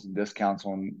deals and discounts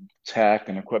on tech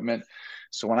and equipment.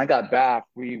 So when I got back,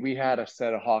 we had a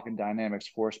set of Hawk and Dynamics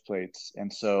force plates,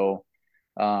 and so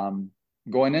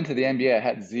going into the NBA, I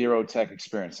had zero tech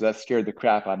experience, so that scared the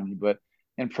crap out of me. But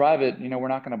in private, you know, we're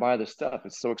not going to buy this stuff.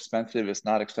 It's so expensive. It's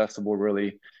not accessible,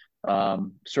 really.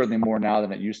 Certainly more now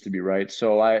than it used to be, right?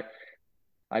 So I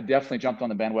definitely jumped on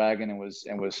the bandwagon and was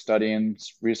studying,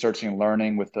 researching, and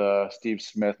learning with Steve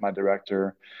Smith, my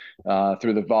director,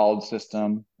 through the VALD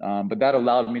system. But that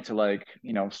allowed me to, like,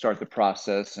 you know, start the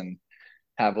process and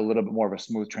have a little bit more of a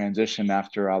smooth transition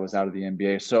after I was out of the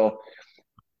NBA. So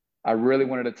I really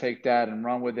wanted to take that and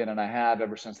run with it, and I have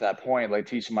ever since that point, like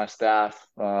teaching my staff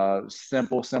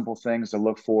simple things to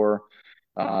look for.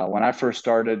 When I first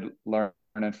started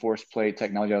learning force plate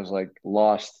technology, I was like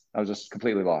lost. I was just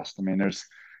completely lost. I mean, there's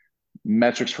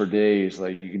metrics for days.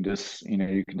 Like you can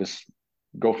just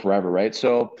go forever, right?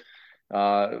 So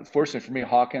fortunately for me,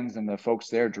 Hawkins and the folks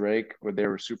there, Drake, they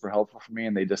were super helpful for me,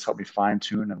 and they just helped me fine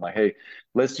tune and like, hey,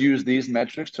 let's use these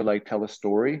metrics to like tell a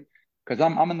story. Because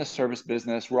I'm in the service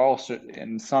business. We're all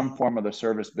in some form of the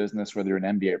service business, whether you're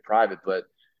an MBA or private, but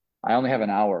I only have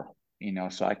an hour, you know,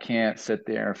 so I can't sit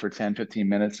there for 10, 15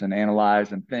 minutes and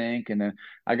analyze and think. And then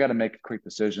I got to make quick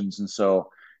decisions. And so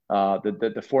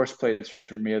the force plates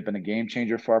for me have been a game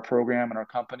changer for our program and our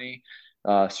company.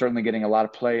 Certainly getting a lot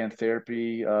of play in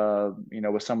therapy, you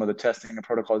know, with some of the testing and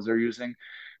protocols they're using.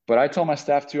 But I told my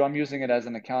staff too, I'm using it as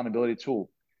an accountability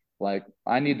tool. Like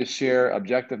I need to share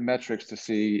objective metrics to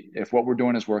see if what we're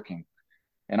doing is working.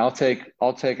 And I'll take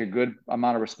a good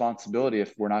amount of responsibility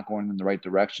if we're not going in the right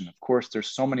direction. Of course,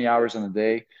 there's so many hours in the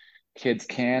day. Kids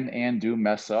can and do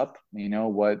mess up,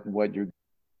 what you're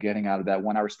getting out of that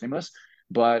 1 hour stimulus.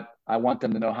 But I want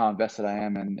them to know how invested I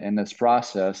am in this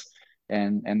process.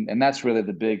 And that's really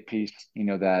the big piece,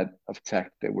 that of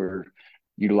tech that we're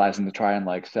utilizing to try and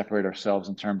like separate ourselves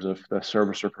in terms of the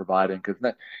service we're providing, because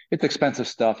it's expensive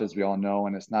stuff, as we all know,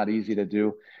 and it's not easy to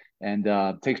do. And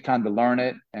it takes time to learn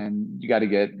it, and you got to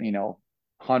get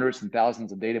hundreds and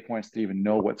thousands of data points to even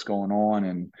know what's going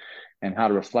on and how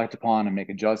to reflect upon and make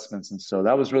adjustments. And so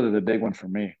that was really the big one for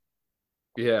me.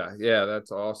 Yeah,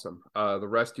 that's awesome. The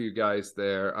rest of you guys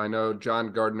there, I know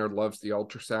John Gardner loves the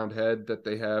ultrasound head that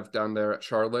they have down there at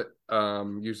Charlotte.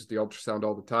 Uses the ultrasound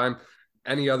all the time.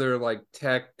 Any other like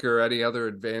tech or any other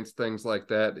advanced things like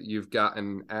that you've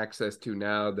gotten access to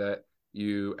now that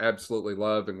you absolutely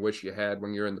love and wish you had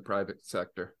when you're in the private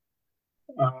sector?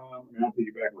 I'll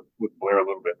piggyback with Blair a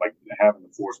little bit, like having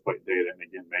the force plate data and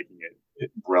again making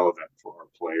it relevant for our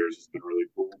players has been really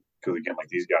cool, because again, like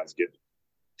these guys get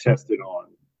tested on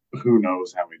who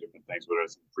knows how many different things, whether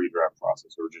it's in the pre-draft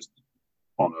process or just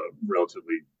on a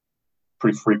relatively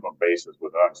pretty frequent basis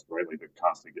with us, right? Like they're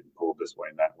constantly getting pulled this way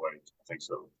and that way. I think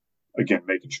so. Again,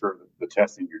 making sure that the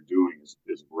testing you're doing is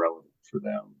relevant for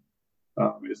them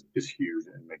is huge,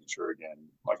 and making sure, again,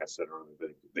 like I said earlier,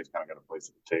 they've kind of got a place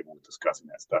at the table with discussing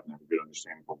that stuff and have a good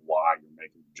understanding of why you're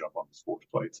making them jump on the sports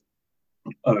plates.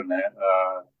 Other than that,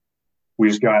 we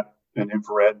just got an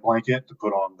infrared blanket to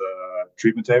put on the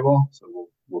treatment table, so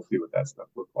we'll see what that stuff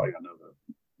looks like. I know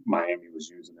that Miami was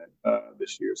using it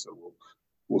this year, so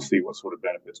we'll see what sort of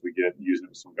benefits we get using it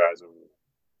with some guys over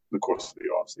the course of the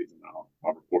off season. I'll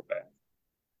report back.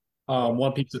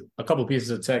 A couple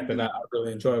pieces of tech that I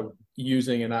really enjoy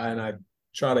using, and I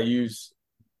try to use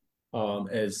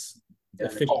as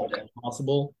efficient as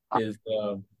possible, is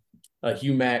a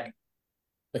HUMAC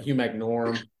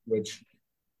norm, which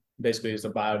basically is a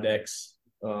Biodex,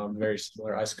 very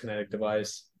similar isokinetic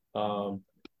device,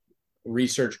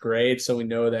 research grade, so we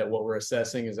know that what we're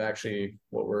assessing is actually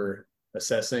what we're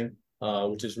assessing,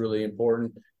 which is really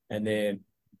important. And then,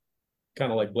 kind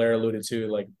of like Blair alluded to,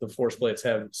 like the force plates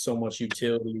have so much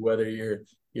utility, whether you're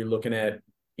looking at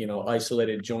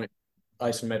isolated joint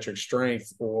isometric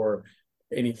strength or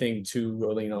anything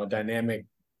to dynamic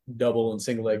double and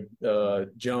single leg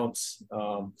jumps.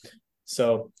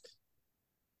 So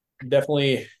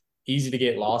definitely easy to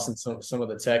get lost in some of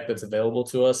the tech that's available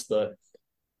to us, but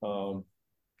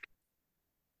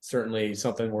certainly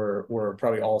something we're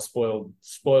probably all spoiled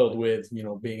with,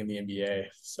 being in the NBA.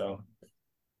 So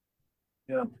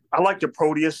yeah, I like the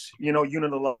Proteus,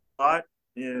 unit a lot.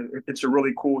 Yeah, it's a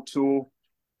really cool tool.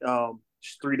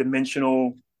 It's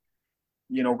 3-dimensional,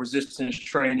 resistance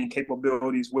training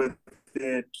capabilities with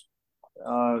it.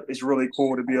 It's really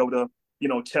cool to be able to,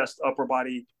 test upper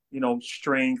body,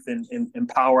 strength and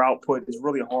power output. It's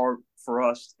really hard for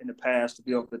us in the past to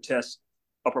be able to test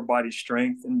upper body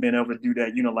strength, and being able to do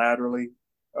that unilaterally.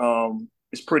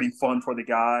 It's pretty fun for the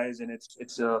guys, and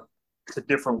it's a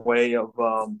different way of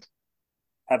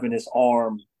having this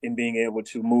arm and being able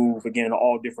to move again in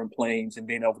all different planes and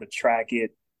being able to track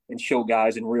it and show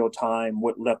guys in real time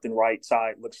what left and right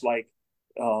side looks like.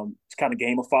 It's kind of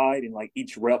gamified, and like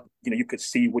each rep, you could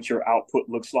see what your output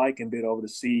looks like and being able to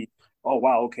see, oh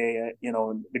wow, okay,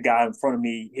 the guy in front of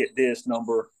me hit this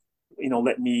number,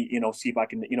 let me, see if I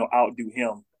can, outdo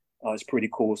him. It's pretty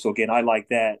cool. So again, I like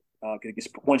that.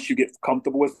 Once you get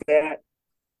comfortable with that,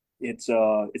 it's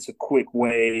a quick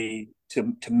way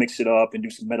to mix it up and do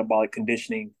some metabolic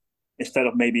conditioning instead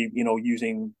of maybe,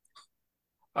 using.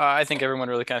 I think everyone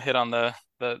really kind of hit on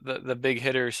the big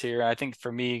hitters here. I think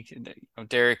for me,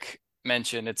 Derrick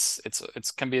mentioned it's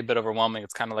can be a bit overwhelming.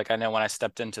 It's kind of like, I know when I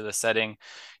stepped into the setting,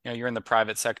 you're in the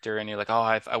private sector and you're like,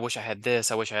 oh, I wish I had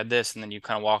this, and then you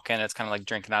kind of walk in, it's kind of like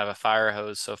drinking out of a fire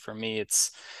hose. So for me,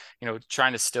 it's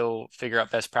trying to still figure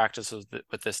out best practices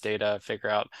with this data, figure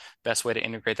out best way to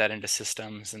integrate that into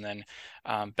systems, and then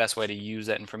best way to use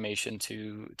that information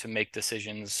to make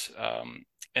decisions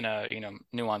in a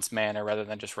nuanced manner, rather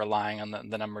than just relying on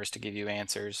the numbers to give you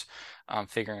answers.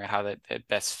 Figuring out how that it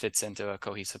best fits into a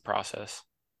cohesive process.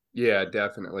 Yeah,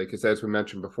 definitely. Because as we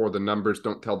mentioned before, the numbers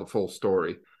don't tell the full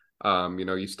story.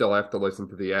 You still have to listen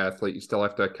to the athlete. You still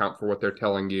have to account for what they're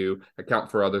telling you,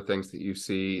 account for other things that you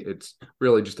see. It's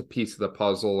really just a piece of the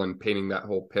puzzle and painting that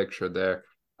whole picture there.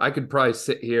 I could probably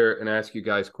sit here and ask you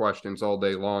guys questions all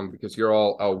day long because you're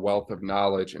all a wealth of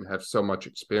knowledge and have so much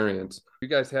experience. Do you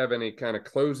guys have any kind of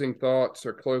closing thoughts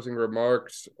or closing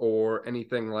remarks or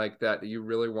anything like that you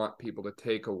really want people to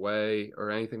take away, or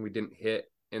anything we didn't hit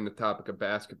in the topic of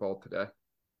basketball today?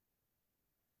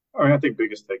 I mean, I think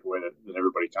biggest takeaway that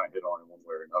everybody kind of hit on in one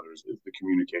way or another is the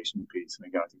communication piece. And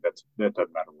again, I think that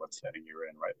doesn't matter what setting you're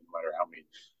in, right? No matter how many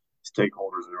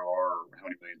stakeholders there are, or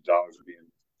how many millions of dollars are being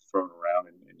thrown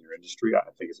around in your industry.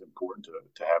 I think it's important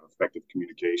to have effective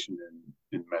communication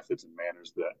and methods and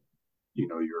manners that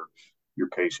your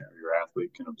patient or your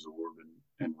athlete can absorb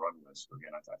and run with. So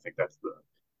again, I think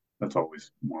that's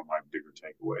always one of my bigger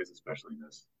takeaways, especially in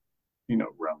this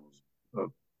realm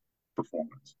of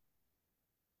performance.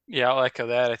 Yeah, I'll echo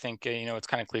that. I think, it's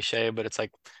kind of cliche, but it's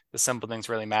like the simple things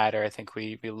really matter. I think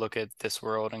we look at this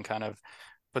world and kind of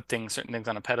put certain things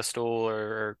on a pedestal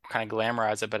or kind of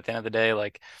glamorize it. But at the end of the day,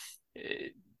 like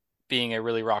being a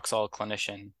really rock solid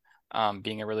clinician,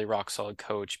 being a really rock solid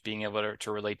coach, being able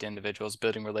to relate to individuals,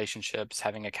 building relationships,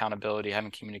 having accountability,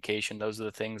 having communication, those are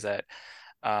the things that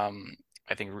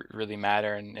I think really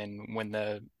matter. And when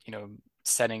the,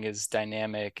 setting is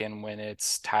dynamic and when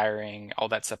it's tiring, all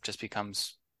that stuff just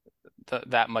becomes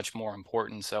that much more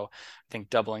important. So I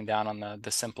think doubling down on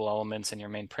the simple elements and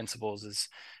your main principles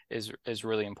is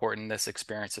really important. This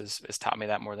experience has taught me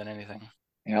that more than anything.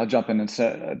 Yeah, I'll jump in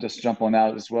and just jump on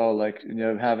out as well. Like,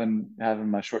 having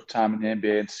my short time in the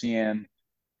NBA and seeing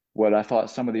what I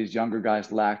thought some of these younger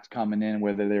guys lacked coming in,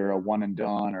 whether they were a one and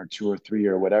done or two or three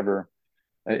or whatever,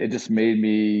 it just made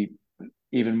me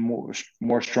even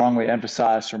more strongly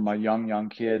emphasize for my young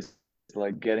kids,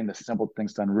 like getting the simple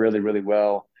things done really, really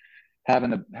well,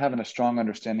 having a strong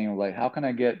understanding of like how can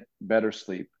I get better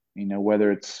sleep,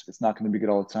 whether it's not going to be good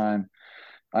all the time,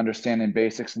 understanding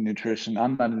basics in nutrition.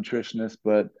 I'm not a nutritionist,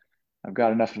 but I've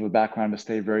got enough of a background to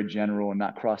stay very general and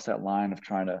not cross that line of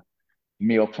trying to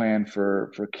meal plan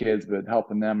for kids, but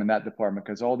helping them in that department,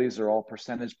 because all these are all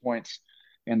percentage points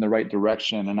in the right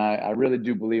direction. And I really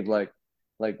do believe like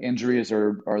injuries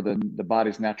are the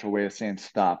body's natural way of saying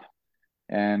stop.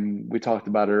 And we talked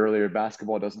about it earlier.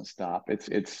 Basketball doesn't stop. It's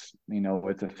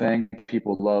a thing.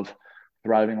 People love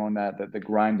thriving on the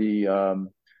grindy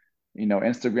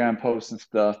Instagram posts and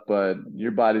stuff, but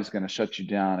your body's going to shut you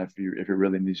down if it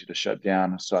really needs you to shut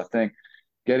down. So I think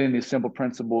getting these simple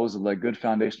principles of like good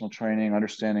foundational training,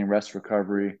 understanding rest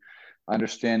recovery,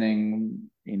 understanding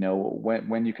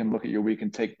when you can look at your week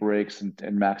and take breaks and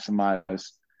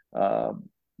maximize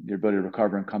your ability to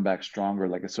recover and come back stronger,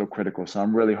 like it's so critical. So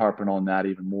I'm really harping on that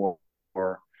even more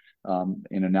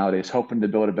nowadays, hoping to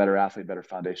build a better athlete, better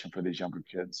foundation for these younger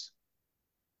kids.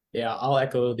 Yeah, I'll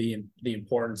echo the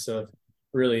importance of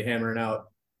really hammering out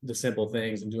the simple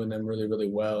things and doing them really, really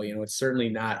well. It's certainly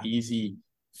not easy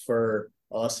for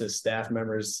us as staff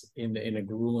members in a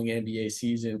grueling NBA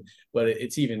season, but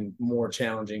it's even more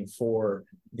challenging for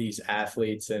these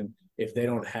athletes. And if they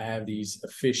don't have these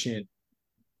efficient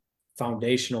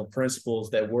foundational principles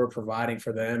that we're providing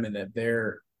for them and that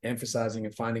they're emphasizing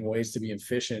and finding ways to be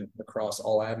efficient across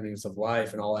all avenues of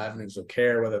life and all avenues of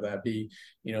care, whether that be,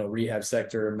 rehab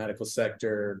sector, medical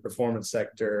sector, performance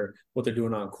sector, what they're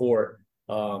doing on court,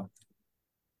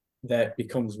 that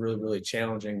becomes really, really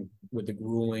challenging with the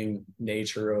grueling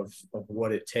nature of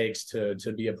what it takes to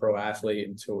be a pro athlete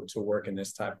and to work in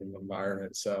this type of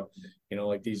environment. So,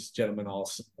 like these gentlemen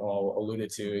all alluded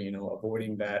to,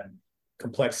 avoiding that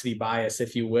complexity bias,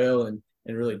 if you will, and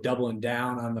really doubling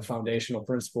down on the foundational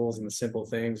principles and the simple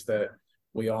things that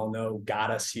we all know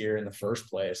got us here in the first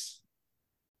place.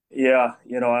 Yeah,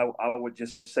 I would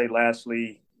just say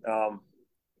lastly,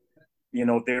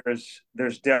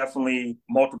 there's definitely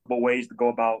multiple ways to go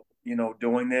about,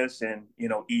 doing this. And,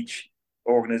 each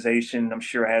organization, I'm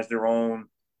sure, has their own,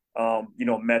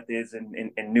 methods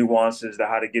and nuances to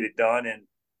how to get it done. And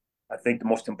I think the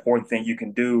most important thing you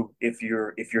can do if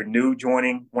you're new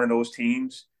joining one of those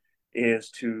teams is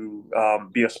to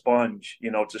be a sponge,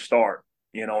 to start,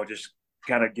 just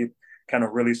kind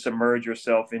of really submerge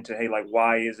yourself into, hey, like,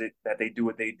 why is it that they do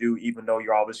what they do, even though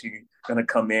you're obviously going to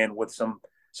come in with some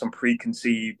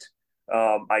preconceived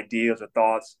ideas or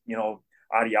thoughts,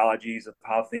 ideologies of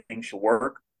how things should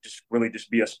work. Just really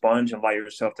just be a sponge and allow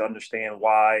yourself to understand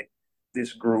why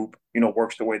this group,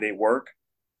 works the way they work.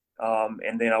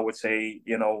 And then I would say,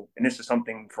 and this is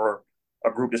something for a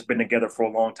group that's been together for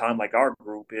a long time, like our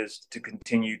group, is to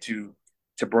continue to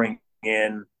bring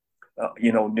in,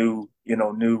 new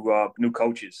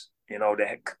coaches,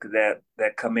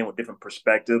 that come in with different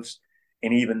perspectives.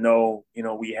 And even though,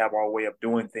 we have our way of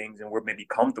doing things and we're maybe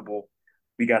comfortable,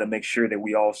 we got to make sure that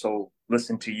we also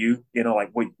listen to you,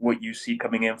 like what you see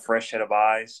coming in, fresh set of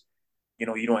eyes.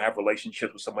 You don't have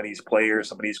relationships with some of these players,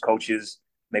 some of these coaches,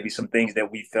 maybe some things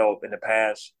that we felt in the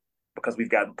past because we've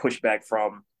gotten pushback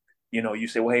from, you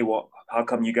say, well, hey, how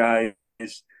come you guys,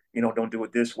 don't do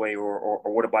it this way? Or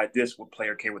what about this? What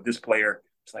player care with this player?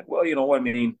 It's like, well, you know what I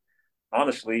mean?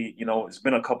 honestly, it's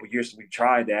been a couple years since we've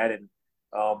tried that, and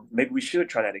maybe we should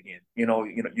try that again.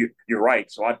 You're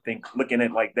right. So I think looking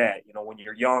at it like that, when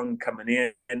you're young coming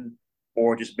in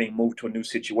or just being moved to a new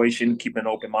situation, keeping an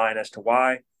open mind as to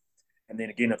why. And then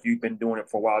again, if you've been doing it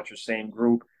for a while at your same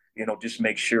group, just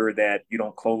make sure that you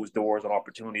don't close doors on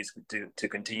opportunities to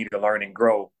continue to learn and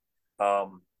grow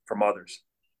from others.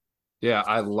 Yeah,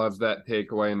 I love that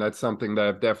takeaway. And that's something that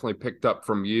I've definitely picked up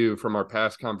from you from our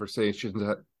past conversations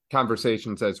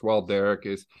as well, Derrick,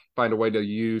 is find a way to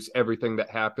use everything that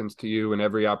happens to you and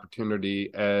every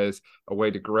opportunity as a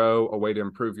way to grow, a way to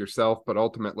improve yourself, but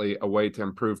ultimately a way to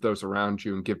improve those around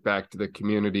you and give back to the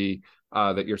community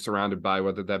that you're surrounded by,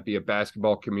 whether that be a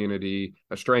basketball community,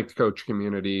 a strength coach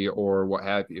community, or what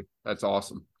have you. That's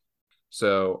awesome.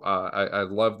 So I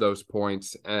love those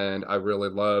points, and I really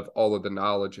love all of the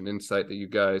knowledge and insight that you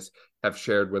guys have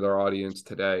shared with our audience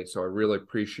today. So I really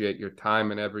appreciate your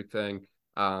time and everything.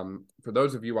 For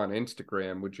those of you on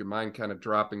Instagram, would you mind kind of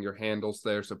dropping your handles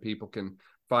there so people can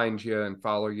find you and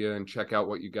follow you and check out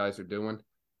what you guys are doing?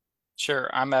 Sure.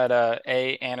 I'm at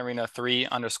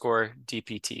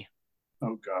Iannarino3_DPT.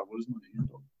 Oh God, what is my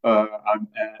handle? I'm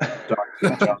at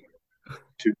Dr. John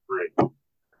 23.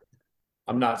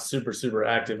 I'm not super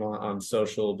active on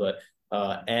social, but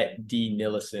at D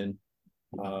Nillissen,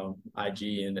 IG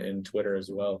and Twitter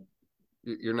as well.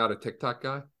 You're not a TikTok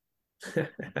guy?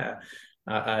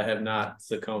 I have not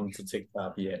succumbed to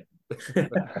TikTok yet.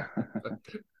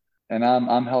 And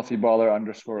I'm healthy baller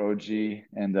 _OG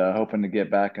and hoping to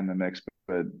get back in the mix,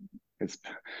 but it's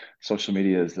social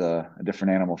media is a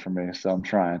different animal for me, so I'm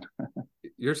trying.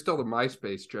 You're still the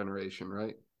MySpace generation,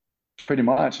 right? Pretty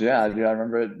much, yeah. Dude, I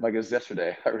remember it like it was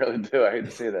yesterday. I really do. I hate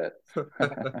to say that.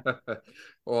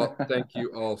 Well, thank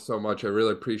you all so much. I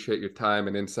really appreciate your time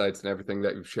and insights and everything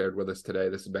that you've shared with us today.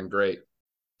 This has been great.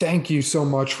 Thank you so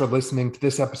much for listening to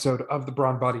this episode of the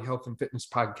Broad Body Health and Fitness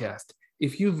Podcast.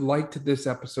 If you liked this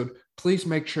episode, please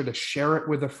make sure to share it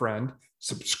with a friend,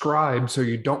 subscribe so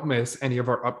you don't miss any of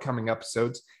our upcoming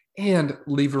episodes, and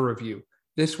leave a review.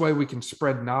 This way we can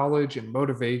spread knowledge and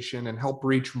motivation and help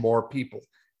reach more people.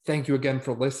 Thank you again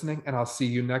for listening, and I'll see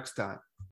you next time.